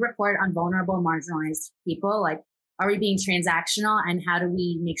 Like when we report on vulnerable, marginalized people, are we being transactional, and how do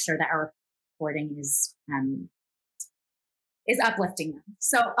we make sure that our reporting is uplifting them?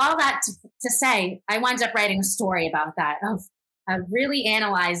 So all that to say, I wound up writing a story about that of really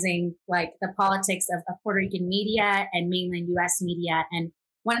analyzing the politics of Puerto Rican media and mainland U.S. media. And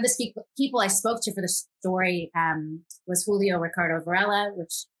one of the people I spoke to for the story was Julio Ricardo Varela,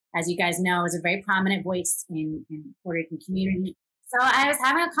 which, as you guys know, is a very prominent voice in Puerto Rican community. So I was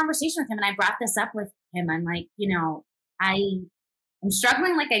having a conversation with him, and I brought this up with him. I'm like, I'm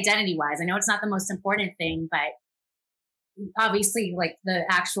struggling identity wise. I know it's not the most important thing, but obviously the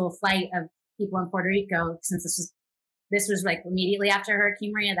actual flight of people in Puerto Rico, since this was immediately after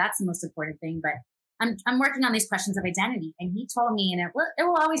Hurricane Maria, that's the most important thing. But I'm working on these questions of identity. And he told me, and it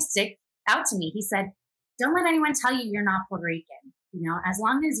will always stick out to me. He said, don't let anyone tell you you're not Puerto Rican. As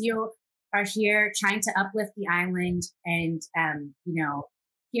long as you are here trying to uplift the island and,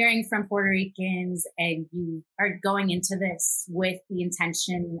 hearing from Puerto Ricans, and you are going into this with the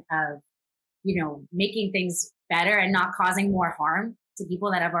intention of, making things better and not causing more harm to people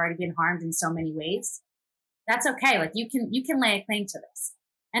that have already been harmed in so many ways. That's okay. You can lay a claim to this.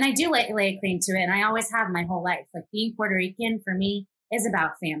 And I do lay a claim to it. And I always have my whole life. Being Puerto Rican for me is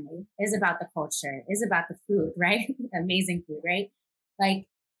about family, is about the culture, is about the food, right? Amazing food, right?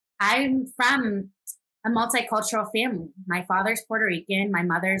 I'm from a multicultural family. My father's Puerto Rican, my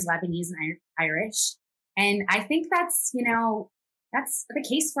mother's Lebanese and Irish. And I think that's the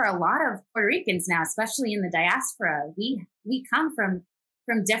case for a lot of Puerto Ricans now, especially in the diaspora. We come from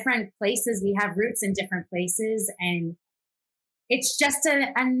different places. We have roots in different places. And it's just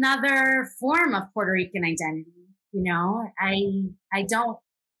another form of Puerto Rican identity. I'm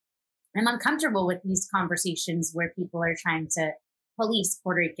uncomfortable with these conversations where people are trying to police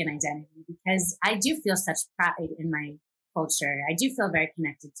Puerto Rican identity, because I do feel such pride in my culture. I do feel very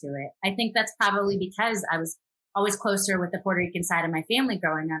connected to it. I think that's probably because I was always closer with the Puerto Rican side of my family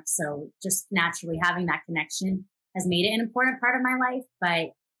growing up. So just naturally having that connection has made it an important part of my life.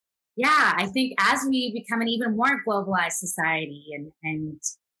 But yeah, I think as we become an even more globalized society and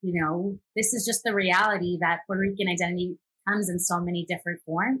this is just the reality that Puerto Rican identity comes in so many different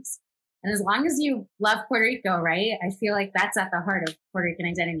forms. And as long as you love Puerto Rico, right, I feel like that's at the heart of Puerto Rican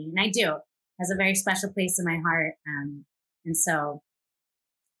identity. And I do. It has a very special place in my heart. And so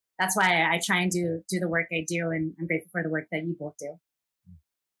that's why I try and do the work I do. And I'm grateful for the work that you both do.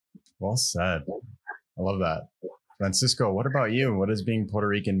 Well said. I love that. Francisco, what about you? What does being Puerto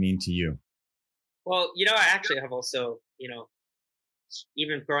Rican mean to you? Well, I actually have also,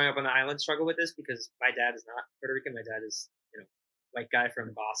 even growing up on the island, struggled with this because my dad is not Puerto Rican. My dad is, white guy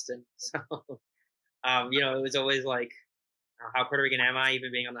from Boston. So, it was always how Puerto Rican am I,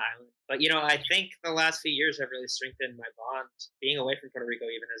 even being on the island? But, I think the last few years have really strengthened my bond. Being away from Puerto Rico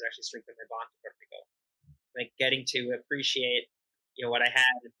even has actually strengthened my bond to Puerto Rico. Getting to appreciate, what I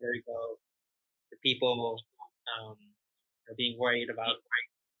had in Puerto Rico, the people, being worried about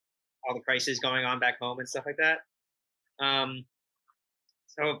all the crises going on back home and stuff like that.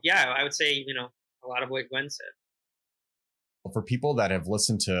 So yeah, I would say, a lot of what Gwen said. For people that have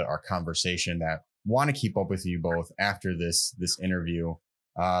listened to our conversation that want to keep up with you both after this interview,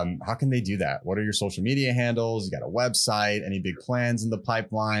 how can they do that? What are your social media handles? You got a website? Any big plans in the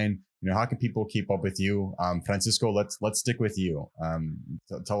pipeline? How can people keep up with you? Francisco, let's stick with you.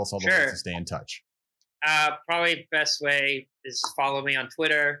 Tell us all the ways to stay in touch. Probably the best way is follow me on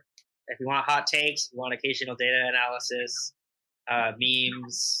Twitter. If you want hot takes, you want occasional data analysis,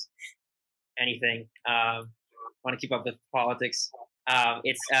 memes, anything. Want to keep up with politics.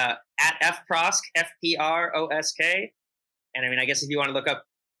 It's at FProsk, FPROSK. And I mean, I guess if you want to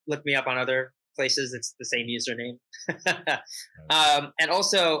look me up on other places, it's the same username. And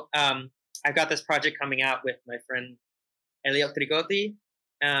also, I've got this project coming out with my friend Elliot Trigotti.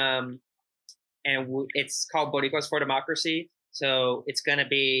 And it's called Boricuas for Democracy. So it's going to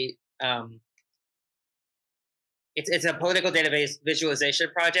be, it's a political database visualization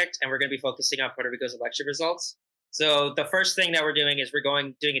project, and we're going to be focusing on Puerto Rico's election results. So the first thing that we're doing is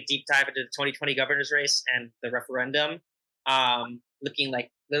doing a deep dive into the 2020 governor's race and the referendum, looking like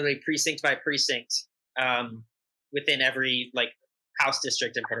literally precinct by precinct within every House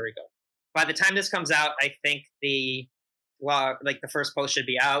district in Puerto Rico. By the time this comes out, I think the first post should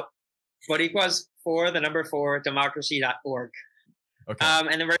be out. Boricuas for 4 democracy.org. Okay.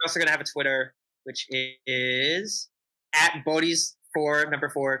 And then we're also going to have a Twitter, which is at Boris for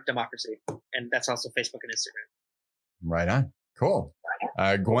 4 democracy. And that's also Facebook and Instagram. Right on. Cool.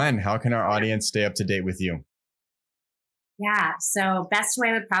 Gwen, how can our audience stay up to date with you? Yeah, so best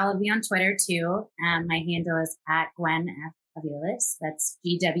way would probably be on Twitter too. My handle is at Gwen F. Aviles. That's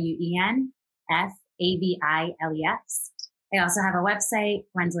GwenFAviles. I also have a website,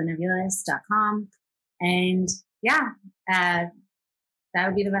 gwendolinaviles.com. And yeah, that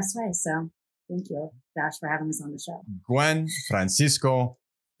would be the best way. So thank you, Josh, for having us on the show. Gwen, Francisco,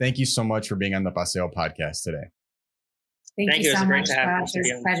 thank you so much for being on the Paseo podcast today. Thank you so much, Josh. It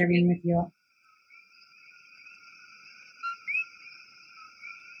was a pleasure being with you.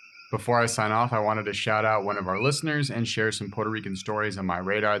 Before I sign off, I wanted to shout out one of our listeners and share some Puerto Rican stories on my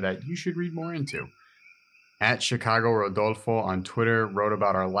radar that you should read more into. At Chicago Rodolfo on Twitter wrote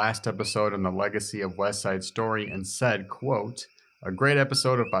about our last episode on the legacy of West Side Story and said, quote, "A great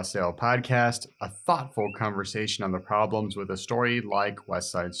episode of Paseo Podcast, a thoughtful conversation on the problems with a story like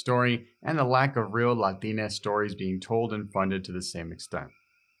West Side Story and the lack of real Latina stories being told and funded to the same extent."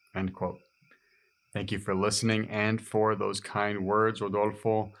 End quote. Thank you for listening and for those kind words,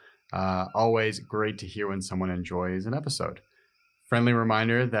 Rodolfo. Always great to hear when someone enjoys an episode. Friendly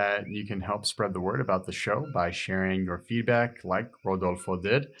reminder that you can help spread the word about the show by sharing your feedback like Rodolfo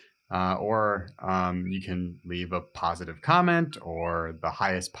did, or you can leave a positive comment or the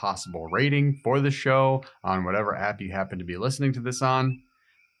highest possible rating for the show on whatever app you happen to be listening to this on.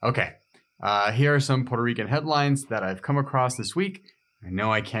 Okay, here are some Puerto Rican headlines that I've come across this week. I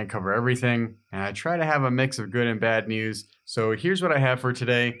know I can't cover everything, and I try to have a mix of good and bad news. So here's what I have for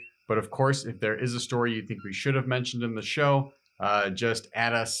today. But of course, if there is a story you think we should have mentioned in the show, just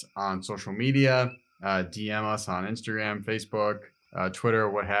add us on social media, DM us on Instagram, Facebook, Twitter,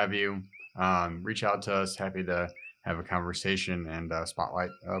 what have you. Reach out to us. Happy to have a conversation and spotlight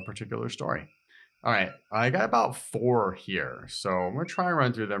a particular story. All right, I got about 4 here, so I'm going to try and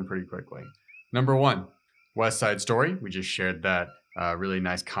run through them pretty quickly. Number 1, West Side Story. We just shared that really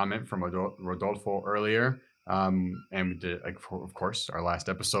nice comment from Rodolfo earlier. And we did, of course, our last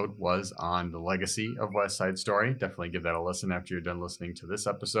episode was on the legacy of West Side Story. Definitely give that a listen after you're done listening to this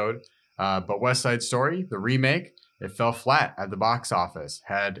episode. But West Side Story, the remake, it fell flat at the box office,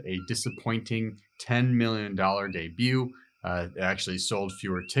 had a disappointing $10 million debut. It actually sold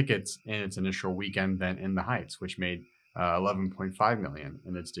fewer tickets in its initial weekend than In the Heights, which made $11.5 million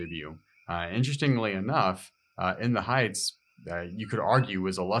in its debut. Interestingly enough, In the Heights, you could argue,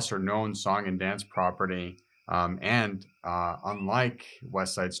 is a lesser known song and dance property. And unlike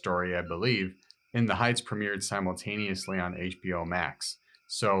West Side Story, I believe, In the Heights premiered simultaneously on HBO Max.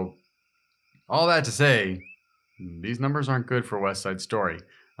 So all that to say, these numbers aren't good for West Side Story.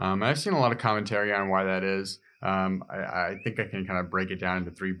 I've seen a lot of commentary on why that is. I think I can kind of break it down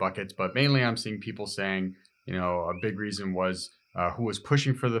into 3 buckets, but mainly I'm seeing people saying, a big reason was who was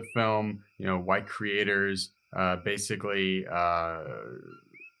pushing for the film, white creators, basically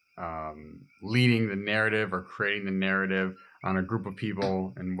leading the narrative or creating the narrative on a group of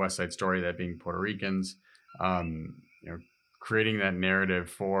people in West Side Story, that being Puerto Ricans, creating that narrative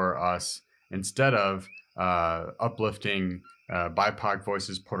for us instead of uplifting BIPOC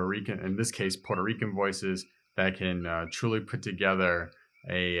voices, in this case, Puerto Rican voices that can truly put together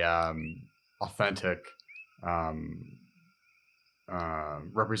a authentic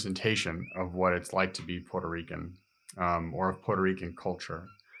representation of what it's like to be Puerto Rican or of Puerto Rican culture.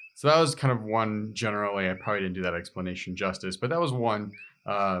 So that was kind of one, generally, I probably didn't do that explanation justice, but that was one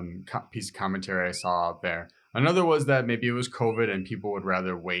piece of commentary I saw out there. Another was that maybe it was COVID and people would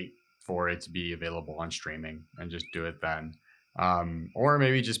rather wait for it to be available on streaming and just do it then. Or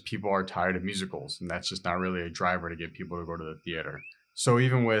maybe just people are tired of musicals and that's just not really a driver to get people to go to the theater. So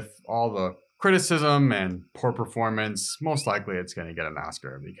even with all the criticism and poor performance, most likely it's going to get an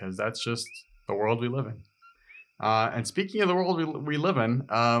Oscar because that's just the world we live in. And speaking of the world we live in,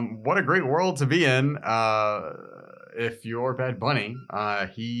 what a great world to be in if you're Bad Bunny.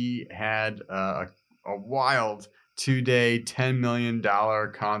 He had a wild 2-day, $10 million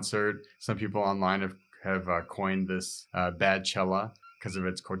concert. Some people online have coined this Badchella because of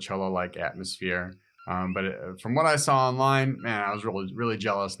its Coachella-like atmosphere. But from what I saw online, man, I was really, really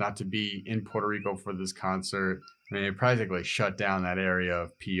jealous not to be in Puerto Rico for this concert. I mean, they practically shut down that area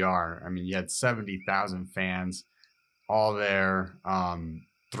of PR. I mean, you had 70,000 fans all there,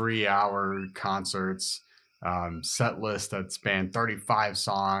 3-hour concerts, set list that spanned 35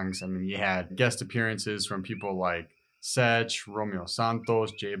 songs. I mean, you had guest appearances from people like Sech, Romeo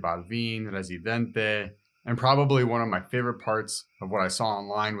Santos, J Balvin, Residente, and probably one of my favorite parts of what I saw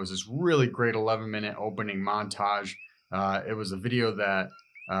online was this really great 11-minute opening montage. It was a video that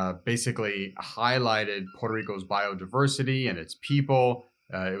basically highlighted Puerto Rico's biodiversity and its people.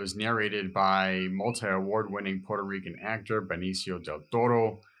 It was narrated by multi-award-winning Puerto Rican actor Benicio del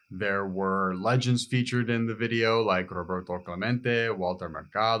Toro. There were legends featured in the video like Roberto Clemente, Walter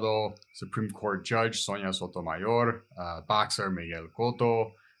Mercado, Supreme Court Judge Sonia Sotomayor, boxer Miguel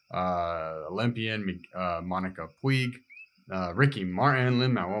Cotto, Olympian Monica Puig, Ricky Martin,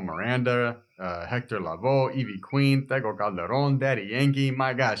 Lin-Manuel Miranda, Hector Lavoe, Ivy Queen, Tego Calderon, Daddy Yankee.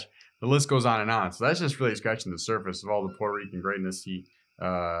 My gosh, the list goes on and on. So that's just really scratching the surface of all the Puerto Rican greatness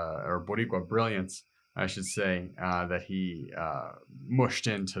or Boricua brilliance, I should say, that he mushed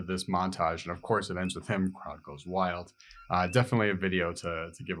into this montage. And of course, it ends with him. Crowd goes wild. Definitely a video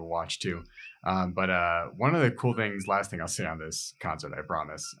to give a watch too. But one of the cool things, last thing I'll say on this concert, I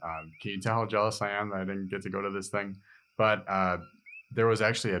promise. Can you tell how jealous I am that I didn't get to go to this thing? But there was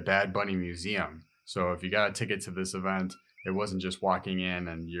actually a Bad Bunny museum. So if you got a ticket to this event, it wasn't just walking in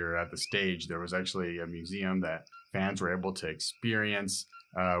and you're at the stage. There was actually a museum that fans were able to experience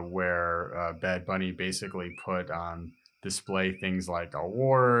where Bad Bunny basically put on display things like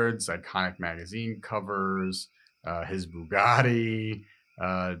awards, iconic magazine covers, his Bugatti,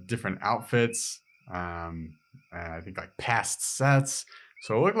 different outfits, and I think like past sets.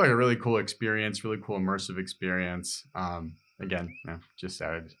 So it looked like a really cool experience, really cool immersive experience. Again, just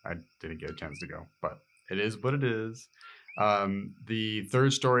sad I didn't get a chance to go, but it is what it is. The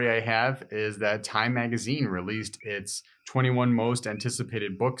third story I have is that Time Magazine released its 21 most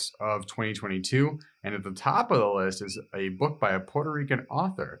anticipated books of 2022. And at the top of the list is a book by a Puerto Rican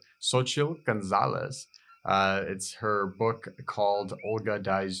author, Xochitl Gonzalez. It's her book called Olga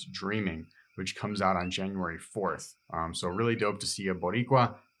Dies Dreaming, which comes out on January 4th. So really dope to see a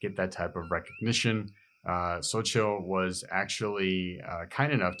Boricua get that type of recognition. Xochitl was actually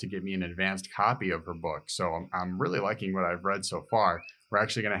kind enough to get me an advanced copy of her book. So I'm really liking what I've read so far. We're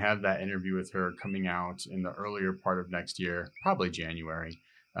actually going to have that interview with her coming out in the earlier part of next year, probably January.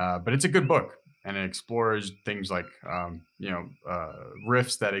 But it's a good book, and it explores things like,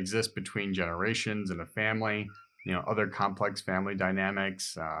 rifts that exist between generations in a family, other complex family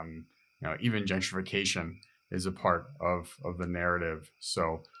dynamics, even gentrification is a part of the narrative.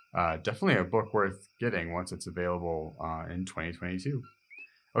 So definitely a book worth getting once it's available in 2022.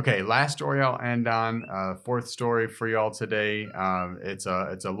 Okay, last story I'll end on. Fourth story for y'all today. It's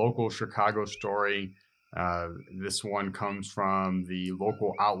a local Chicago story. This one comes from the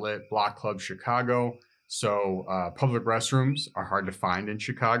local outlet Block Club Chicago. So public restrooms are hard to find in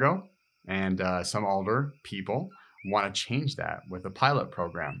Chicago, and some older people want to change that with a pilot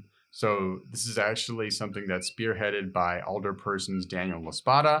program. So this is actually something that's spearheaded by alderpersons Daniel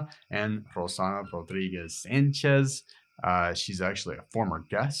Laspada and Rosana Rodriguez Sanchez. She's actually a former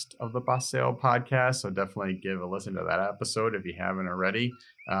guest of the Paseo podcast, so definitely give a listen to that episode if you haven't already.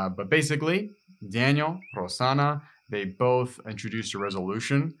 But basically, Daniel, Rosana, they both introduced a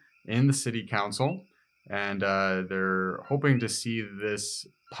resolution in the city council, and they're hoping to see this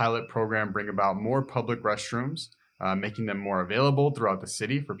pilot program bring about more public restrooms, making them more available throughout the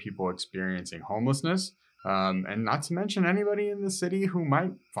city for people experiencing homelessness, and not to mention anybody in the city who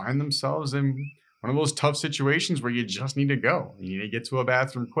might find themselves in one of those tough situations where you just need to go. You need to get to a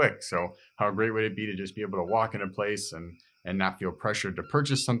bathroom quick. So how great would it be to just be able to walk in a place and and not feel pressured to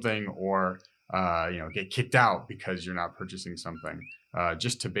purchase something or get kicked out because you're not purchasing something.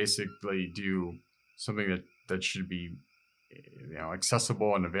 Just to basically do something that should be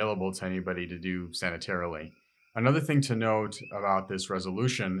accessible and available to anybody to do sanitarily. Another thing to note about this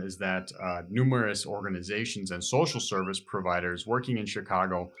resolution is that numerous organizations and social service providers working in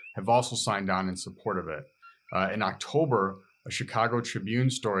Chicago have also signed on in support of it. In October, a Chicago Tribune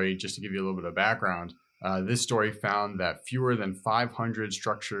story, just to give you a little bit of background, this story found that fewer than 500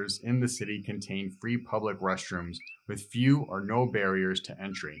 structures in the city contain free public restrooms with few or no barriers to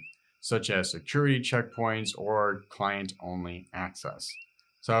entry, such as security checkpoints or client-only access.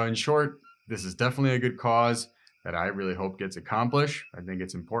 So in short, this is definitely a good cause that I really hope gets accomplished. I think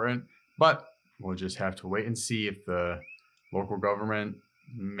it's important, but we'll just have to wait and see if the local government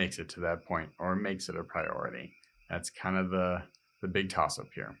makes it to that point or makes it a priority. That's kind of the big toss-up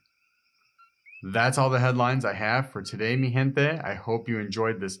here. That's all the headlines I have for today, mi gente. I hope you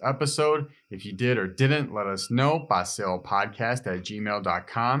enjoyed this episode. If you did or didn't, let us know.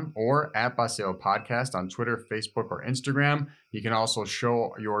 paseopodcast@gmail.com or at Paseo Podcast on Twitter, Facebook, or Instagram. You can also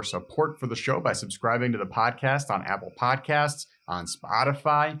show your support for the show by subscribing to the podcast on Apple Podcasts, on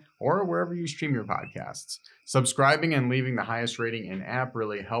Spotify, or wherever you stream your podcasts. Subscribing and leaving the highest rating in app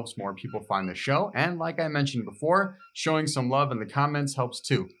really helps more people find the show. And like I mentioned before, showing some love in the comments helps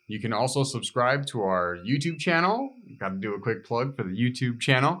too. You can also subscribe to our YouTube channel. Got to do a quick plug for the YouTube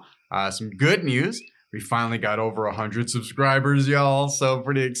channel. Some good news. We finally got over 100 subscribers, y'all. So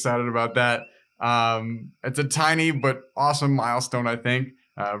pretty excited about that. It's a tiny but awesome milestone, I think.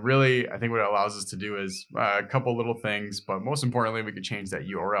 Really, I think what it allows us to do is a couple little things, but most importantly, we could change that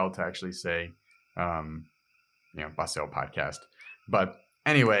URL to actually say, Paseo Podcast. But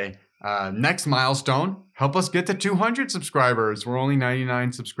anyway, next milestone, help us get to 200 subscribers. We're only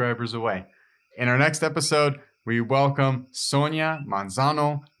 99 subscribers away. In our next episode, we welcome Sonia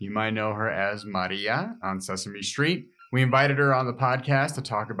Manzano. You might know her as Maria on Sesame Street. We invited her on the podcast to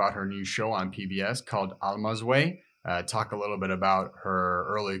talk about her new show on PBS called Alma's Way, talk a little bit about her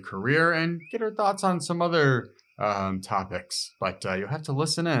early career and get her thoughts on some other topics. But you'll have to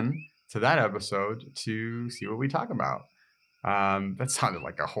listen in to that episode to see what we talk about. That sounded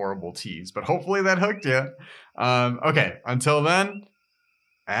like a horrible tease, but hopefully that hooked you. Okay, until then,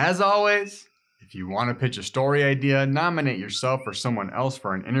 as always, if you want to pitch a story idea, nominate yourself or someone else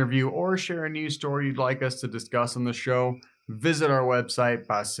for an interview, or share a news story you'd like us to discuss on the show, visit our website,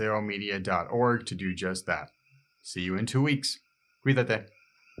 paseomedia.org, to do just that. See you in 2 weeks. Cuídate.